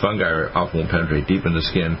because fungi often won't penetrate deep in the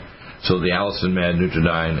skin. So the Allicin Med,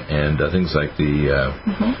 Nutridyne, and things like the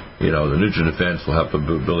NutriDefense will help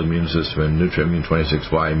build the immune system, and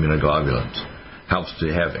NutriMune26Y immunoglobulins helps to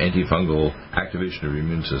have antifungal activation of your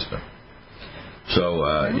immune system. So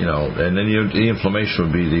and then the inflammation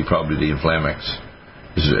would be probably the Inflamax.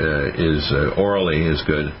 Orally is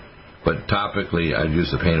good, but topically I'd use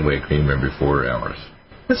the pain away cream every 4 hours.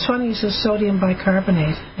 This one uses sodium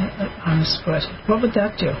bicarbonate on his foot. What would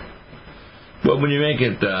that do? Well, when you make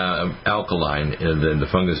it alkaline, then the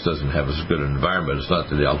fungus doesn't have as good an environment. It's not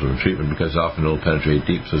the ultimate treatment because often it'll penetrate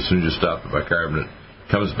deep. So as soon as you stop the bicarbonate,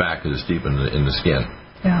 it comes back and it's deep in the skin.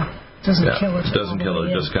 Yeah, doesn't kill it. It doesn't kill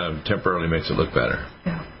it. It just kind of temporarily makes it look better.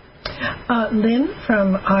 Yeah. Lynn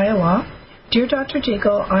from Iowa. Dear Dr.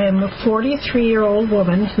 Deagle, I am a 43-year-old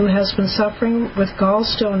woman who has been suffering with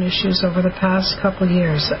gallstone issues over the past couple of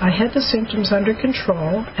years. I had the symptoms under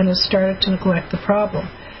control and have started to neglect the problem.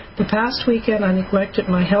 The past weekend, I neglected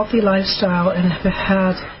my healthy lifestyle and have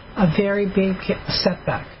had a very big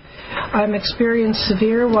setback. I'm experiencing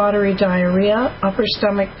severe watery diarrhea, upper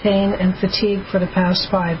stomach pain, and fatigue for the past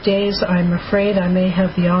 5 days. I'm afraid I may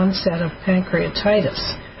have the onset of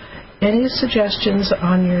pancreatitis. Any suggestions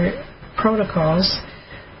on your protocols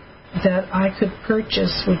that I could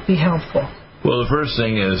purchase would be helpful? Well, the first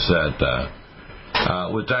thing is that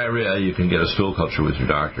with diarrhea, you can get a stool culture with your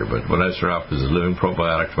doctor, but what I start off is a living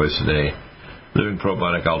probiotic twice a day, living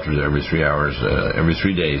probiotic ultras every 3 hours, every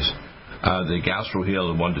 3 days. The Gastro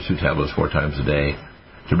Heal, 1 to 2 tablets 4 times a day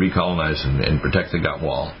to recolonize and protect the gut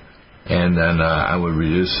wall. And then I would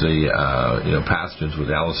reduce the pathogens with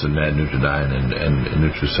Allicin Med, Nutridyne, and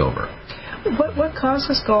NutriSilver. What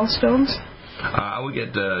causes gallstones? I would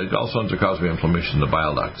get gallstones are caused by inflammation in the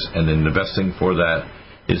bile ducts, and then the best thing for that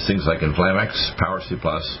is things like Inflamex, Power C+,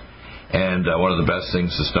 and one of the best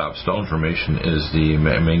things to stop stone formation is the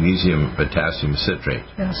magnesium potassium citrate.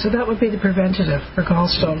 Yeah, so that would be the preventative for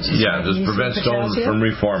gallstones. Yeah, just prevent stones from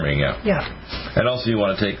reforming. Yeah. And also you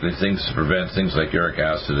want to take the things to prevent things like uric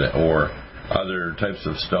acid or other types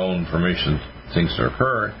of stone formation things to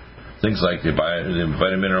occur. Things like the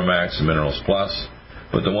Vitamin Mineral Max and Minerals Plus.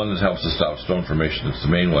 But the one that helps to stop stone formation, it's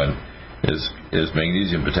the main one, is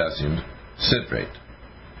magnesium potassium citrate.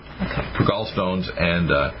 Okay. For gallstones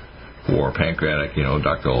and for pancreatic,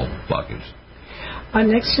 ductal blockage.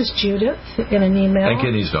 Next is Judith in an email. And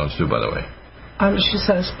kidney stones too, by the way. She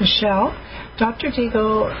says, Michelle, Dr.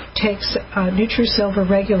 Deagle takes NutriSilver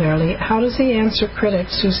regularly. How does he answer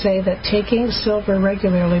critics who say that taking silver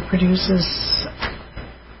regularly produces...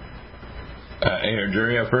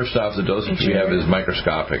 Duria, first off, the dosage we have is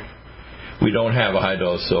microscopic. We don't have a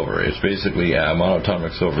high-dose silver. It's basically a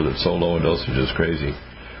monatomic silver that's so low in dosage it's crazy.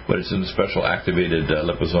 But it's in a special activated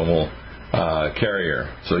liposomal carrier,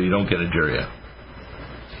 so you don't get a duria.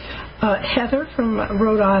 Heather from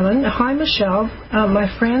Rhode Island. Hi, Michelle. My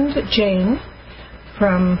friend Jane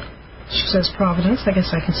from, she says Providence, I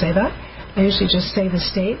guess I can say that. I usually just say the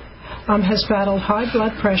state. Has battled high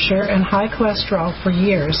blood pressure and high cholesterol for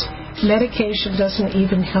years. Medication doesn't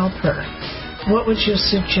even help her. What would you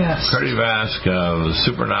suggest? Cardiovasc,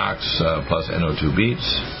 Supernox plus NO2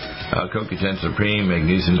 beats, CoQ10 Supreme,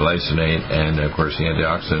 magnesium glycinate, and of course the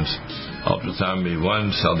antioxidants, ultrasound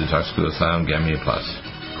B1, cell detox glutathione, Gamma Plus.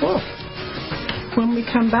 Cool. When we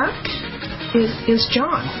come back, is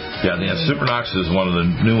John. Yeah, the Supernox is one of the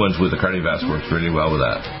new ones with the cardiovasc, works really well with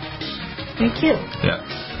that. Thank you. Yeah.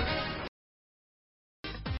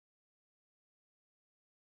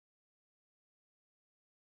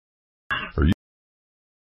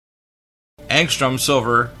 Angstrom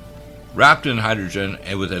silver wrapped in hydrogen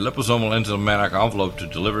and with a liposomal enzymatic envelope to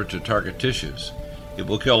deliver to target tissues. It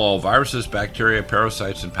will kill all viruses, bacteria,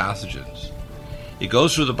 parasites, and pathogens. It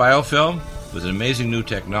goes through the biofilm with an amazing new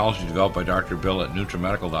technology developed by Dr. Bill at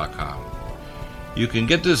NutriMedical.com. You can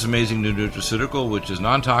get this amazing new nutraceutical, which is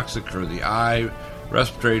non-toxic for the eye,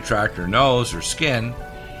 respiratory tract, or nose, or skin,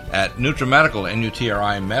 at NutriMedical,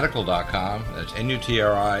 NutriMedical.com. That's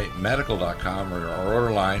NutriMedical.com, or our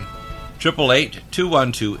order line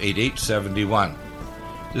 888-212-8871.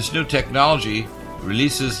 This new technology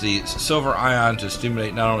releases the silver ion to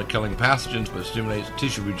stimulate not only killing pathogens, but stimulates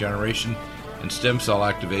tissue regeneration and stem cell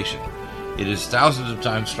activation. It is thousands of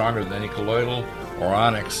times stronger than any colloidal or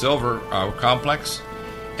onyx silver complex,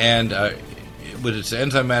 and with its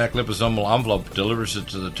enzymatic liposomal envelope, delivers it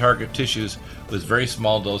to the target tissues with very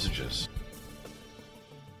small dosages.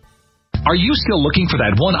 Are you still looking for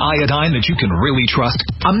that one iodine that you can really trust?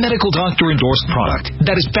 A medical doctor-endorsed product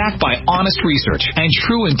that is backed by honest research and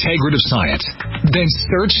true integrative science? Then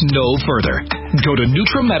search no further. Go to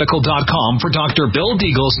NutriMedical.com for Dr. Bill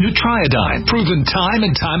Deagle's Nutriodine, proven time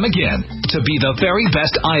and time again to be the very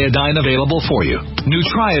best iodine available for you.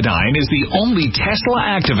 Nutriodine is the only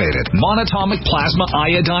Tesla-activated monatomic plasma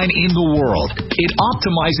iodine in the world. It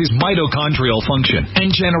optimizes mitochondrial function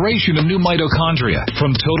and generation of new mitochondria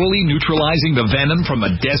from totally neutralizing the venom from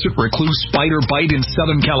a desert recluse spider bite in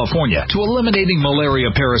Southern California to eliminating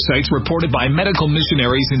malaria parasites reported by medical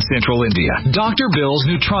missionaries in Central India. Dr. Bill's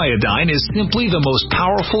Nutriodine is simply the most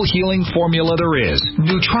powerful healing formula there is.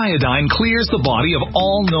 Nutriodine clears the body of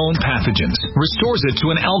all known pathogens, restores it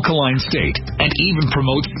to an alkaline state, and even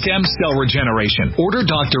promotes stem cell regeneration. Order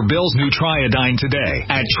Dr. Bill's Nutriodine today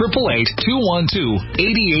at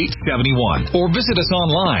 888-212-8871 or visit us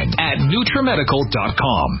online at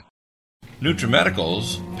NutriMedical.com.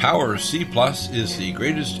 NutriMedical's Power C Plus is the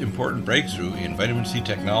greatest important breakthrough in vitamin C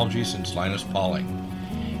technology since Linus Pauling.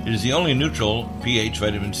 It is the only neutral pH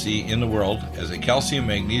vitamin C in the world as a calcium,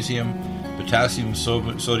 magnesium, potassium,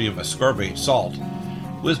 sodium ascorbate salt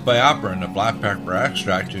with bioperin, a black pepper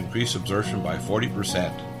extract, to increase absorption by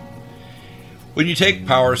 40%. When you take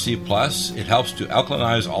Power C Plus, it helps to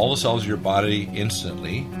alkalinize all the cells of your body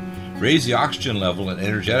instantly, raise the oxygen level and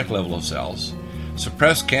energetic level of cells,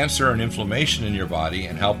 suppress cancer and inflammation in your body,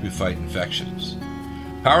 and help you fight infections.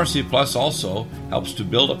 Power C Plus also helps to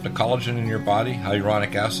build up the collagen in your body,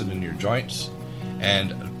 hyaluronic acid in your joints,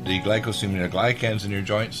 and the glycosaminoglycans in your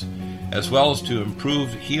joints, as well as to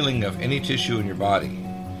improve healing of any tissue in your body.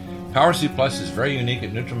 Power C Plus is very unique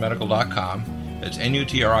at NutriMedical.com. That's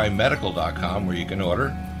NutriMedical.com, where you can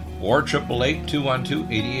order, or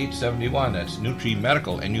 888-212-8871. That's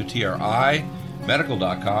NutriMedical, NUTRI,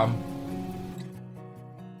 medical.com.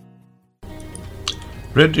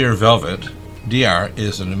 Red Deer Velvet DR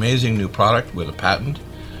is an amazing new product with a patent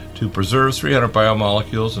to preserve 300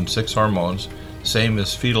 biomolecules and 6 hormones, same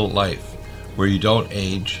as fetal life, where you don't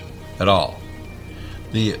age at all.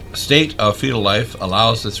 The state of fetal life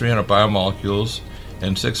allows the 300 biomolecules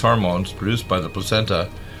and 6 hormones produced by the placenta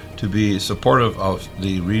to be supportive of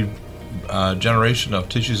the regeneration of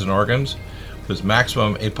tissues and organs, with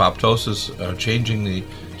maximum apoptosis, changing the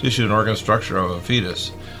tissue and organ structure of a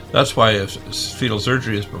fetus. That's why if fetal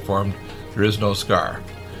surgery is performed, there is no scar.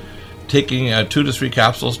 Taking 2 to 3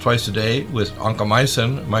 capsules twice a day with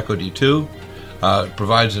oncomycin, myco-D2,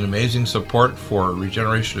 provides an amazing support for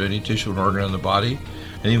regeneration of any tissue and organ in the body,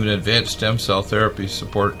 and even advanced stem cell therapy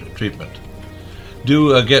support treatment.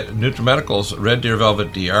 Do get NutriMedical's Red Deer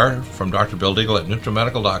Velvet DR from Dr. Bill Deagle at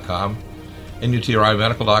NutriMedical.com,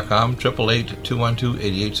 NutriMedical.com,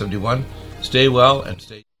 888-212-8871. Stay well and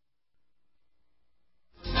stay...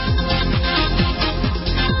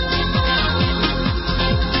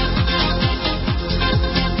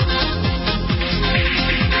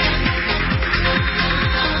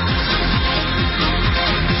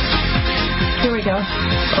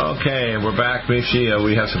 Okay, we're back, Mishi.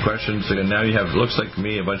 We have some questions. And now you have, looks like to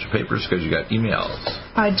me, a bunch of papers because you got emails.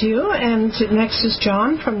 I do, and next is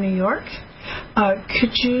John from New York.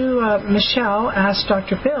 Could you, Michelle, ask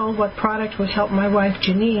Dr. Bill what product would help my wife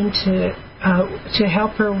Janine to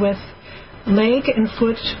help her with leg and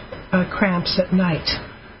foot cramps at night?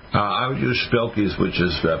 I would use Spilkies, which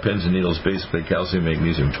is pins and needles, basically calcium,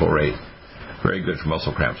 magnesium, taurate. Very good for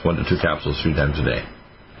muscle cramps. 1 to 2 capsules 3 times a day.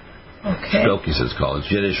 Okay. Spilkies it's called.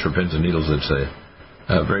 It's Yiddish for pins and needles. It's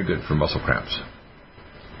very good for muscle cramps.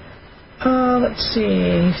 Let's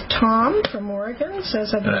see. Tom from Oregon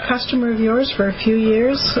says, I've been a customer of yours for a few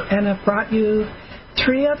years and have brought you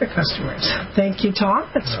 3 other customers. Thank you, Tom.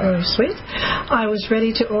 That's really sweet. I was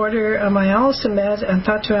ready to order my Alcimed and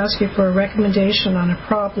thought to ask you for a recommendation on a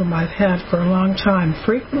problem I've had for a long time.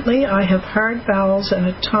 Frequently, I have hard bowels and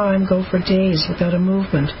at times go for days without a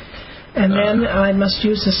movement. And then I must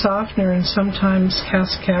use a softener and sometimes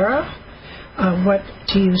cascara. What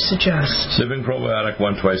do you suggest? Living probiotic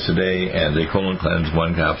 1 twice a day, and the colon cleanse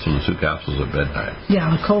 1 capsule to 2 capsules at bedtime.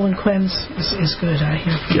 Yeah, the colon cleanse is good, I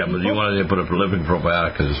hear. Yeah, but you want to put a living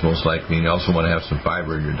probiotic because it's most likely. And you also want to have some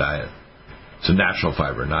fiber in your diet. It's a natural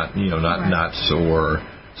fiber, not nuts or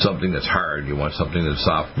something that's hard. You want something that's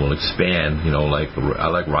soft, will expand.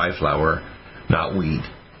 I like rye flour, not wheat.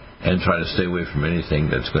 And try to stay away from anything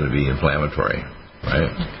that's going to be inflammatory,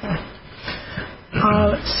 right? Okay.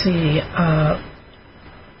 Let's see.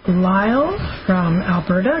 Lyle from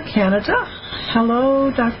Alberta, Canada.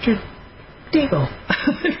 Hello, Dr. Deagle.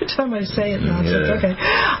 Every time I say it, nonsense. Yeah. Okay.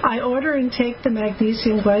 I order and take the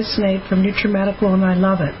magnesium glycinate from NutriMedical, and I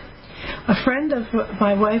love it. A friend of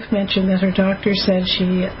my wife mentioned that her doctor said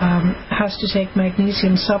she has to take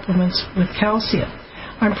magnesium supplements with calcium.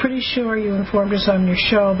 I'm pretty sure you informed us on your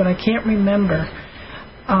show, but I can't remember.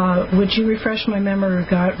 Would you refresh my memory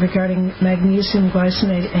regarding magnesium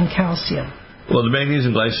glycinate and calcium? Well, the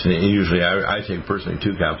magnesium glycinate, usually I take personally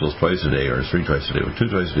 2 capsules twice a day or 3 twice a day, or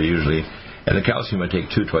 2 twice a day usually. And the calcium I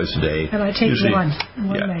take 2 twice a day. And I take usually, one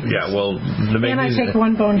magnesium. Yeah, well, the magnesium. And I take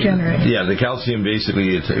 1 bone generator. Yeah, the calcium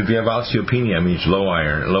basically, if you have osteopenia, means low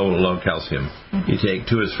iron, low calcium. Mm-hmm. You take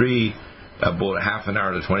 2 or 3 about half an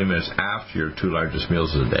hour to 20 minutes after your 2 largest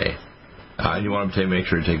meals of the day. And you want to make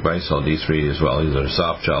sure you take Visol D3 as well, either the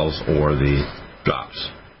soft gels or the drops.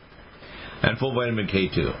 And full vitamin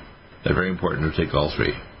K2. They're very important to take all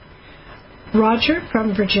 3. Roger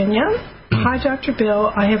from Virginia. Hi, Dr.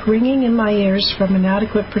 Bill. I have ringing in my ears from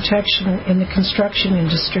inadequate protection in the construction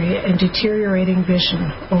industry and deteriorating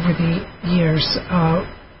vision over the years.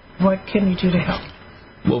 What can you do to help?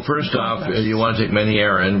 Well, first off, you want to take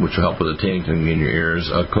Many-Arin, which will help with the tingling in your ears,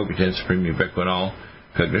 CoQ10 Supreme Ubiquinol,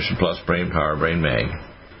 Cognition Plus, Brain Power, Brain Mag.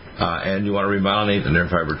 And you want to remyelinate the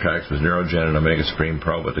nerve fiber tracts with Neurogen and Omega Supreme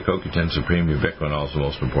Pro, but the CoQ10 Supreme Ubiquinol is the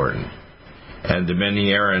most important. And the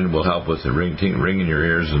Many-Arin will help with the ring in your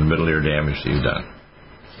ears and the middle ear damage that you've done.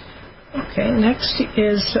 Okay, next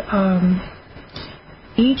is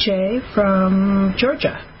EJ from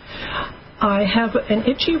Georgia. I have an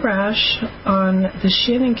itchy rash on the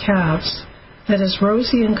shin and calves that is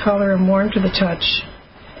rosy in color and warm to the touch,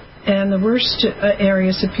 and the worst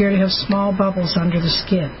areas appear to have small bubbles under the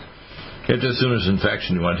skin. As soon as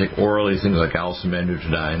infection, you want to take orally things like Allicin,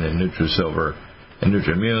 Nutridyne, and NutriSilver, and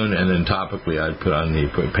NutriImmune, and then topically I'd put on the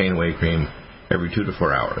pain away cream every 2 to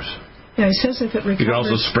 4 hours. Yeah, he says if it recovers, you can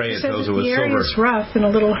also spray it with silver. The area is rough and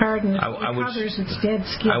a little hard, and if it recovers, it's dead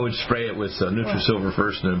skin. I would spray it with NutriSilver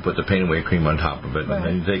first, and then put the pain away cream on top of it, and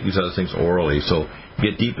then you take these other things orally. So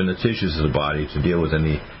you get deep in the tissues of the body to deal with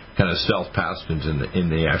any kind of stealth pathogens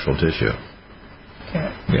in the actual tissue.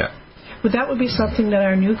 Okay. Yeah. But that would be something that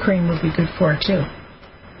our new cream would be good for too.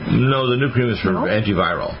 No, the new cream is for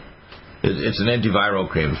antiviral. It's an antiviral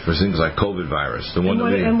cream for things like COVID virus. The one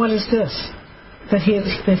and what is this that he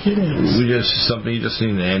needs? You just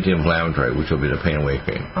need an anti-inflammatory, which will be the pain away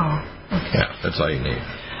cream. Oh, okay. Yeah, that's all you need.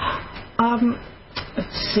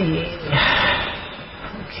 Let's see.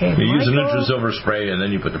 Okay. You use a NutriSilver spray, and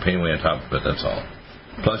then you put the pain away on top of it. That's all.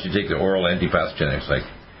 Plus, you take the oral antipathogenics like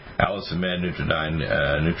Allicin, Nutridyne,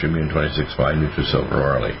 NutriImmune 26Y, NutriSilver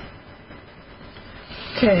orally.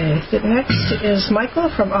 Okay, the next is Michael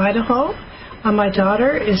from Idaho. My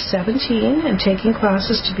daughter is 17 and taking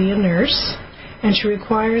classes to be a nurse, and she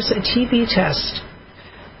requires a TB test.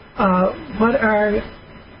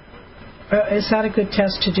 Is that a good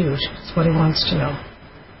test to do? That's what he wants to know.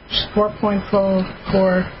 She's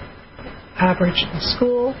 4.44 average in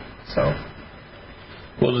school, so...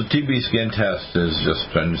 Well, the TB skin test is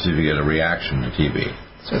just trying to see if you get a reaction to TB.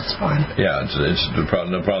 So it's fine. Yeah, it's the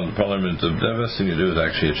problem. The problem is the best thing to do is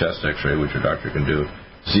actually a chest X-ray, which your doctor can do,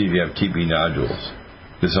 to see if you have TB nodules.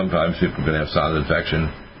 Because sometimes people can have silent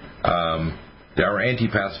infection. Our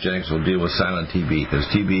antipathogenics will deal with silent TB, because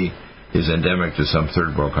TB is endemic to some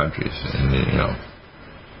third world countries,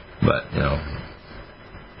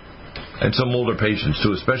 and some older patients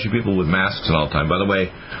too, especially people with masks all the time. By the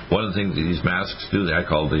way, one of the things that these masks do, I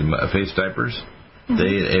call the face diapers.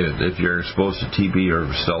 If you're exposed to TB or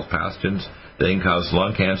stealth pathogens, they can cause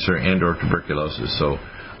lung cancer and or tuberculosis. So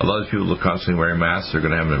a lot of people who are constantly wearing masks are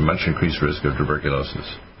going to have a much increased risk of tuberculosis.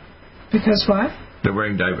 Because what? They're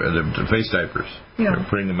wearing face diapers. Yeah. They're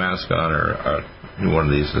putting a mask on or one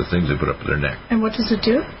of these things they put up their neck. And what does it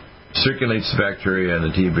do? Circulates the bacteria and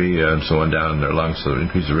the TB and so on down in their lungs, so it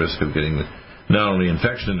increases the risk of getting not only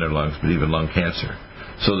infection in their lungs, but even lung cancer.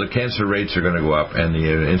 So the cancer rates are going to go up, and the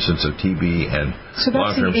incidence of TB and so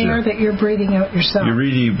that's the air that you're breathing out yourself. You're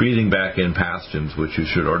really breathing back in pathogens, which you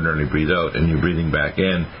should ordinarily breathe out, and you're breathing back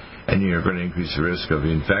in, and you're going to increase the risk of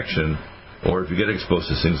infection, or if you get exposed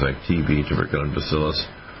to things like TB, tuberculous bacillus,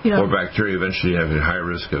 or bacteria, eventually you have a high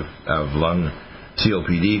risk of lung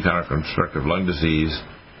COPD, chronic obstructive lung disease,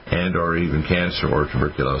 and or even cancer or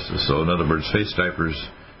tuberculosis. So in other words, face diapers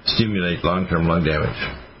stimulate long-term lung damage.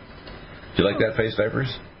 Do you like that, face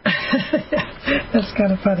diapers? That's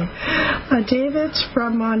kind of funny. David's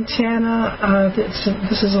from Montana.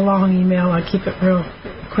 This is a long email. I'll keep it real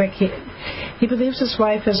quick. He believes his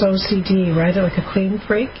wife has OCD, right? Like a clean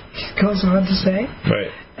freak, he goes on to say.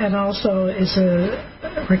 Right. And also is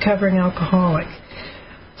a recovering alcoholic.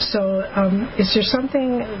 So is there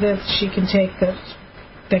something that she can take that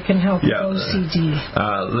can help OCD?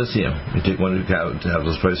 Lithium. You take one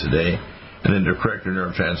tablets twice a day, and then to correct your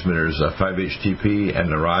neurotransmitters, 5-HTP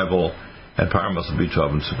and Arrival and power muscle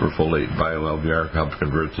B12 and superfolate bio-LVR help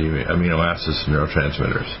convert the amino acids to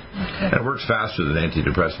neurotransmitters. Okay. And it works faster than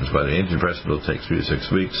antidepressants. But the antidepressant will take 3 to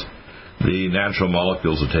 6 weeks. The natural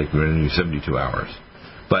molecules will take 72 hours.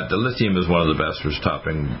 But the lithium is one of the best for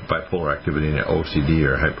stopping bipolar activity and OCD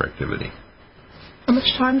or hyperactivity. How much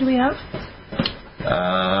time do we have?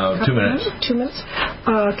 2 minutes. 2 minutes.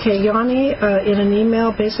 Okay, Yanni, in an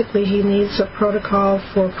email, basically he needs a protocol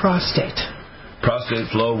for prostate. Prostate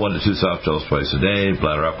flow, 1 to 2 soft gels twice a day.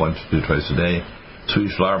 Bladder up, 1 to 2 twice a day.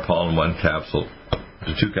 Swedish flower pollen, 1 capsule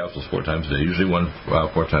to 2 capsules 4 times a day. Usually 1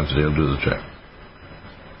 4 times a day will do the trick.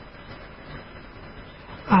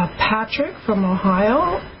 Patrick from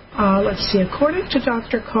Ohio. Let's see. According to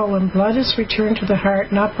Dr. Cohen, blood is returned to the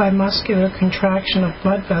heart not by muscular contraction of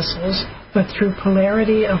blood vessels, but through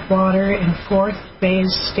polarity of water in fourth phase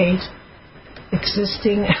state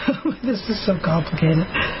existing. This is so complicated.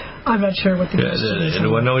 I'm not sure what the question is.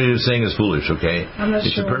 What you're saying is foolish, okay?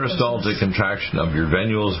 It's sure a peristaltic contraction of your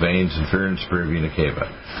venules, veins, inferior and superior vena cava.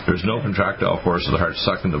 There's no contractile force of the heart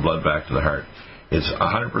sucking the blood back to the heart. It's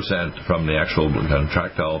 100% from the actual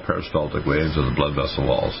contractile peristaltic waves of the blood vessel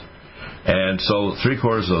walls. And so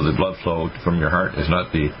 3/4 of the blood flow from your heart is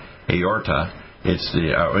not the aorta, It's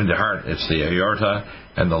in the heart. It's the aorta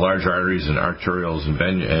and the large arteries and arterioles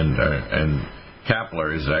and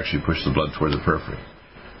capillaries that actually push the blood toward the periphery.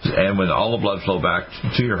 And when all the blood flow back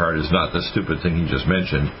to your heart is not the stupid thing he just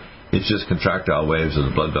mentioned, it's just contractile waves of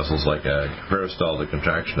the blood vessels, like a peristaltic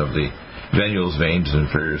contraction of the venules, veins, and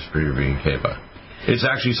inferior superior vena cava. It's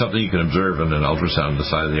actually something you can observe in an ultrasound on the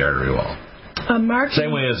side of the artery wall. Same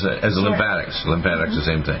way as the lymphatics. Lymphatics, the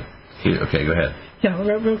same thing. Okay, go ahead. Yeah,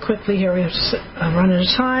 real quickly here, we're just running out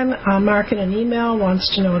of time. Mark in an email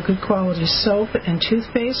wants to know a good quality soap and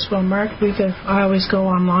toothpaste. Well, Mark, I always go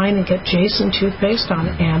online and get Jason toothpaste on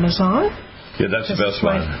Amazon. Yeah, that's the best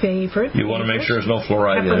one. My favorite. You want to make sure there's no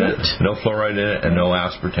fluoride in it. No fluoride in it, and no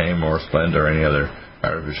aspartame or Splenda or any other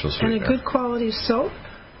artificial sweetener. And a good quality soap.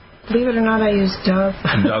 Believe it or not, I use Dove.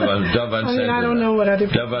 Dove unscented. I don't know what other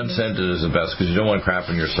people Dove unscented is the best because you don't want crap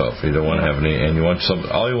in your soap. You don't want to have any, and you want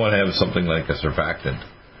all you want to have is something like a surfactant.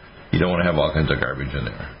 You don't want to have all kinds of garbage in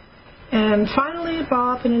there. And finally,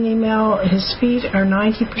 Bob in an email, his feet are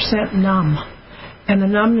 90% numb, and the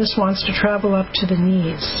numbness wants to travel up to the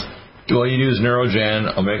knees. Well, you use Neurogen,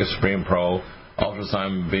 Omega Supreme Pro,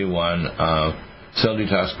 Ultrasign B1, Cell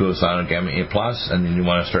Detox Glutathione Gamma A+, and then you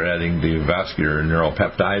want to start adding the vascular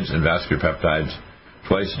neuropeptides and vascular peptides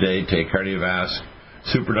twice a day. Take Cardiovasc,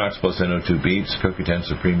 Supernox plus NO2 Beats, CoQ10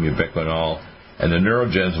 Supreme Ubiquinol, and the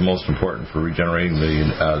Neurogen is the most important for regenerating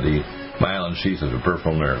the myelin sheath of the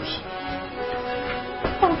peripheral nerves.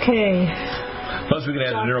 Okay. Plus we can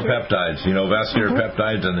add the neuropeptides, vascular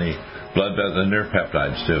peptides and the the nerve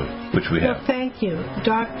peptides too, which we have. Well, thank you,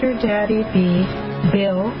 Dr. Daddy B.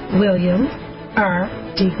 Bill William R.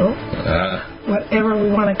 Deagle, whatever we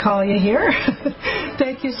want to call you here.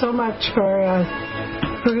 Thank you so much for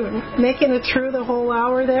making it through the whole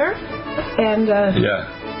hour there. And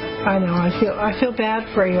I know I feel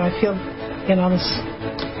bad for you. I feel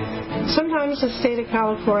sometimes the state of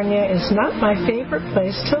California is not my favorite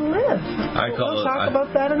place to live. We'll talk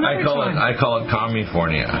about that another time. I call it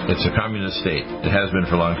Communifornia. It's a communist state. It has been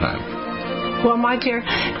for a long time. Well, my dear,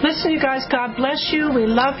 listen, you guys, God bless you. We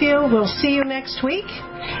love you. We'll see you next week.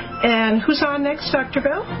 And who's on next, Dr.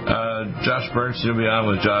 Bill? Josh Burns will be on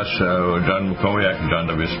with John McCoyak and John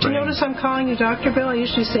W. Spring. Do you notice I'm calling you Dr. Bill? I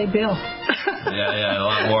usually say Bill. Yeah, a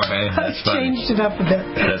lot more. Hey, that's funny. Changed it up a bit.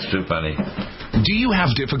 That's too funny. Do you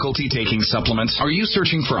have difficulty taking supplements? Are you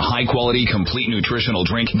searching for a high-quality, complete nutritional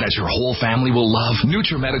drink that your whole family will love?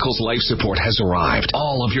 NutriMedical's Life Support has arrived.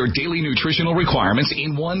 All of your daily nutritional requirements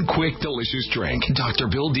in one quick, delicious drink. Dr.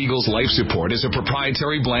 Bill Deagle's Life Support is a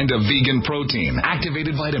proprietary blend of vegan protein,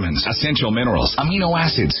 activated vitamins, essential minerals, amino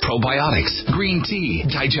acids, probiotics, green tea,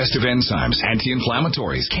 digestive enzymes,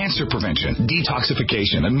 anti-inflammatories, cancer prevention,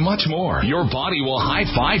 detoxification, and much more. Your body will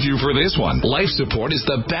high-five you for this one. Life Support is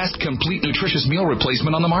the best complete nutritious meal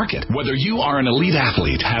replacement on the market. Whether you are an elite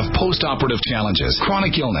athlete, have post-operative challenges,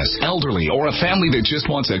 chronic illness, elderly, or a family that just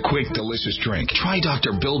wants a quick, delicious drink, try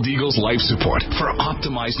Dr. Bill Deagle's Life Support for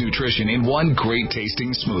optimized nutrition in one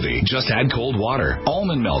great-tasting smoothie. Just add cold water,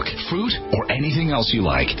 almond milk, fruit, or anything else you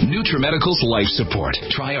like. NutriMedical's Life Support.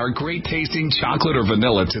 Try our great-tasting chocolate or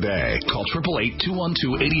vanilla today. Call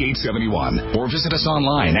 888-212-8871 or visit us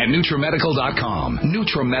online at NutriMedical.com.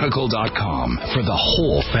 NutriMedical.com for the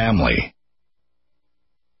whole family.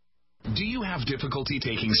 Do you have difficulty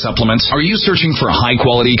taking supplements? Are you searching for a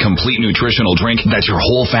high-quality, complete nutritional drink that your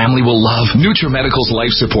whole family will love? NutriMedical's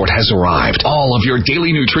Life Support has arrived. All of your daily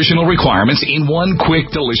nutritional requirements in one quick,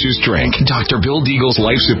 delicious drink. Dr. Bill Deagle's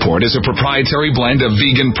Life Support is a proprietary blend of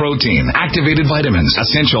vegan protein, activated vitamins,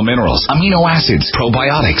 essential minerals, amino acids,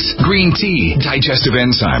 probiotics, green tea, digestive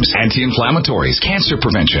enzymes, anti-inflammatories, cancer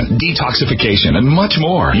prevention, detoxification, and much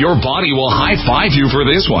more. Your body will high-five you for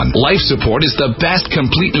this one. Life Support is the best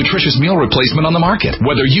complete nutritious meal replacement on the market.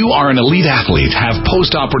 Whether you are an elite athlete, have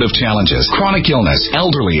post-operative challenges, chronic illness,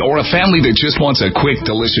 elderly, or a family that just wants a quick,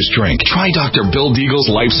 delicious drink, try Dr. Bill Deagle's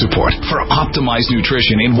Life Support for optimized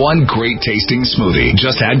nutrition in one great-tasting smoothie.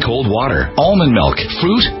 Just add cold water, almond milk,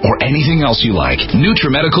 fruit, or anything else you like.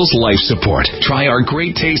 NutriMedical's Life Support. Try our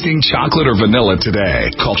great-tasting chocolate or vanilla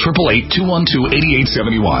today. Call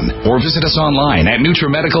 888-212-8871 or visit us online at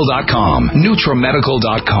NutriMedical.com.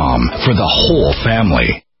 NutriMedical.com for the whole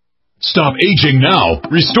family. Stop aging now.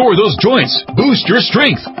 Restore those joints. Boost your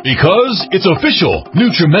strength. Because it's official.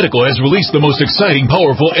 NutriMedical has released the most exciting,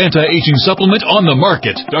 powerful anti-aging supplement on the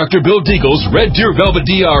market. Dr. Bill Deagle's Red Deer Velvet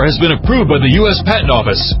DR has been approved by the U.S. Patent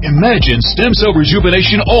Office. Imagine stem cell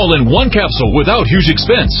rejuvenation all in one capsule without huge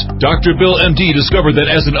expense. Dr. Bill MD discovered that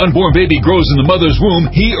as an unborn baby grows in the mother's womb,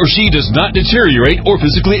 he or she does not deteriorate or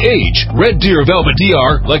physically age. Red Deer Velvet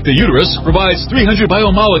DR, like the uterus, provides 300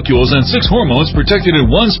 biomolecules and 6 hormones protected in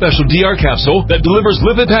one special DR capsule that delivers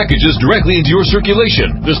lipid packages directly into your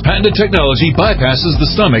circulation. This patented technology bypasses the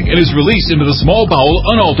stomach and is released into the small bowel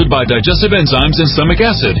unaltered by digestive enzymes and stomach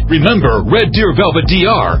acid. Remember, Red Deer Velvet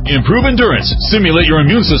DR. Improve endurance, stimulate your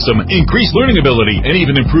immune system, increase learning ability, and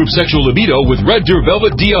even improve sexual libido with Red Deer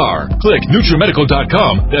Velvet DR. Click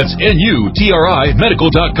NutriMedical.com. That's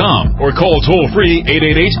NutriMedical.com. Or call toll-free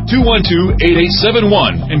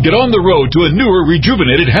 888-212-8871 and get on the road to a newer,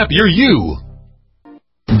 rejuvenated, happier you.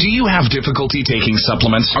 Do you have difficulty taking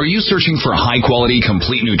supplements? Are you searching for a high-quality,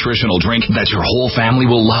 complete nutritional drink that your whole family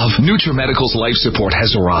will love? NutriMedical's Life Support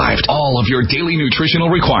has arrived. All of your daily nutritional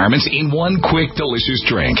requirements in one quick, delicious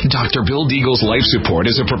drink. Dr. Bill Deagle's Life Support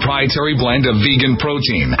is a proprietary blend of vegan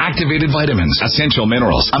protein, activated vitamins, essential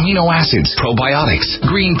minerals, amino acids, probiotics,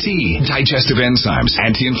 green tea, digestive enzymes,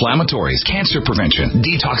 anti-inflammatories, cancer prevention,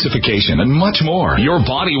 detoxification, and much more. Your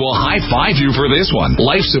body will high-five you for this one.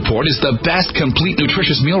 Life Support is the best complete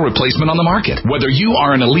nutritious meal replacement on the market. Whether you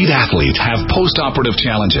are an elite athlete, have post-operative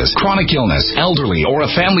challenges, chronic illness, elderly, or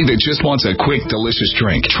a family that just wants a quick, delicious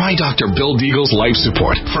drink, try Dr. Bill Deagle's Life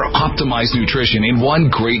Support for optimized nutrition in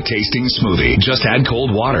one great tasting smoothie. Just add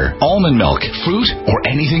cold water, almond milk, fruit, or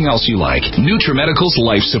anything else you like. NutriMedical's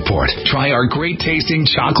Life Support. Try our great tasting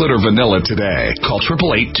chocolate or vanilla today. Call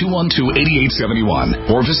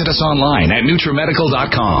 888-212-8871 or visit us online at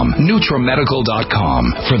NutriMedical.com. NutriMedical.com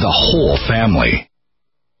for the whole family.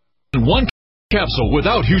 One capsule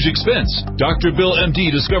without huge expense. Dr. Bill MD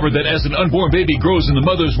discovered that as an unborn baby grows in the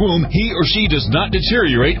mother's womb, he or she does not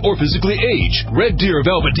deteriorate or physically age. Red Deer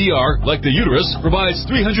Velvet DR, like the uterus, provides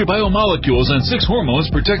 300 biomolecules and 6 hormones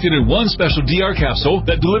protected in one special DR capsule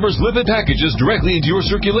that delivers lipid packages directly into your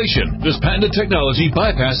circulation. This patented technology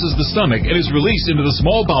bypasses the stomach and is released into the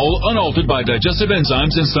small bowel unaltered by digestive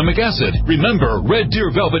enzymes and stomach acid. Remember, Red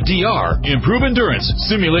Deer Velvet DR. Improve endurance,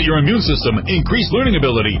 stimulate your immune system, increase learning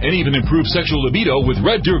ability, and even improve sexual libido with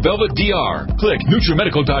Red Deer Velvet DR. Click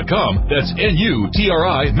NutriMedical.com. That's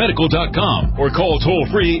NutriMedical.com. Or call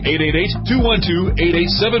toll-free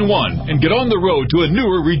 888-212-8871 and get on the road to a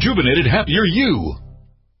newer, rejuvenated, happier you.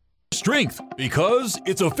 Strength, because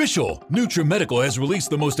it's official. NutriMedical has released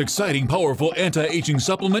the most exciting, powerful anti-aging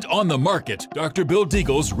supplement on the market. Dr. Bill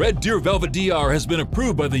Deagle's Red Deer Velvet DR has been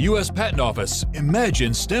approved by the U.S. Patent Office.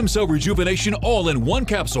 Imagine stem cell rejuvenation all in one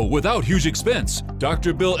capsule without huge expense.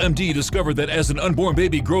 Dr. Bill MD discovered that as an unborn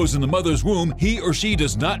baby grows in the mother's womb, he or she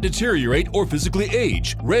does not deteriorate or physically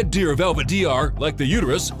age. Red Deer Velvet DR, like the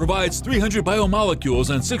uterus, provides 300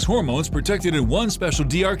 biomolecules and 6 hormones protected in one special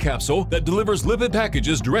DR capsule that delivers lipid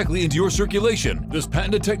packages directly into your circulation. This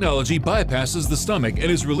patented technology bypasses the stomach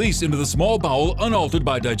and is released into the small bowel unaltered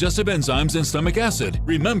by digestive enzymes and stomach acid.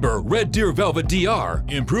 Remember, Red Deer Velvet DR.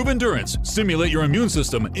 Improve endurance, stimulate your immune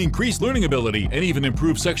system, increase learning ability, and even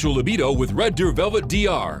improve sexual libido with Red Deer Velvet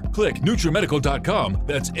DR. Click NutriMedical.com.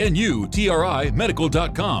 That's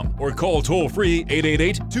NutriMedical.com. Or call toll-free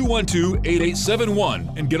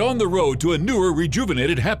 888-212-8871 and get on the road to a newer,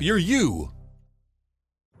 rejuvenated, happier you.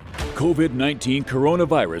 COVID-19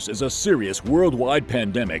 coronavirus is a serious worldwide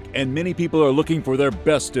pandemic, and many people are looking for their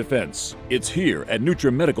best defense. It's here at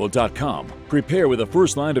NutriMedical.com. Prepare with a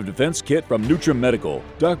first line of defense kit from NutriMedical.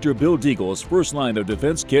 Dr. Bill Deagle's first line of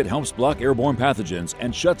defense kit helps block airborne pathogens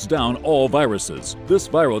and shuts down all viruses. This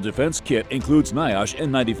viral defense kit includes NIOSH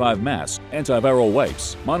N95 masks, antiviral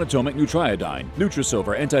wipes, monotomic Nutriodine,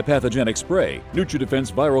 Nutrisilver antipathogenic spray,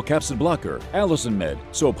 NutriDefense viral capsid blocker, Allison Med,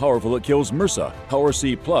 so powerful it kills MRSA, Power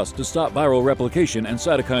C Plus to stop viral replication and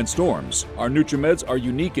cytokine storms. Our NutriMeds are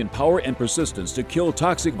unique in power and persistence to kill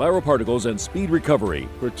toxic viral particles and speed recovery.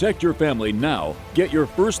 Protect your family now. Get your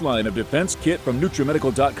first line of defense kit from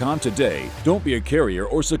NutriMedical.com today. Don't be a carrier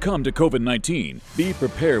or succumb to COVID-19. Be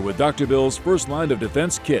prepared with Dr. Bill's first line of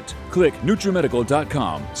defense kit. Click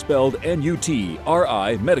NutriMedical.com, spelled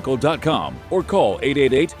N-U-T-R-I Medical.com, or call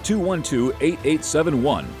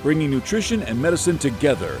 888-212-8871, bringing nutrition and medicine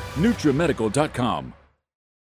together. NutriMedical.com.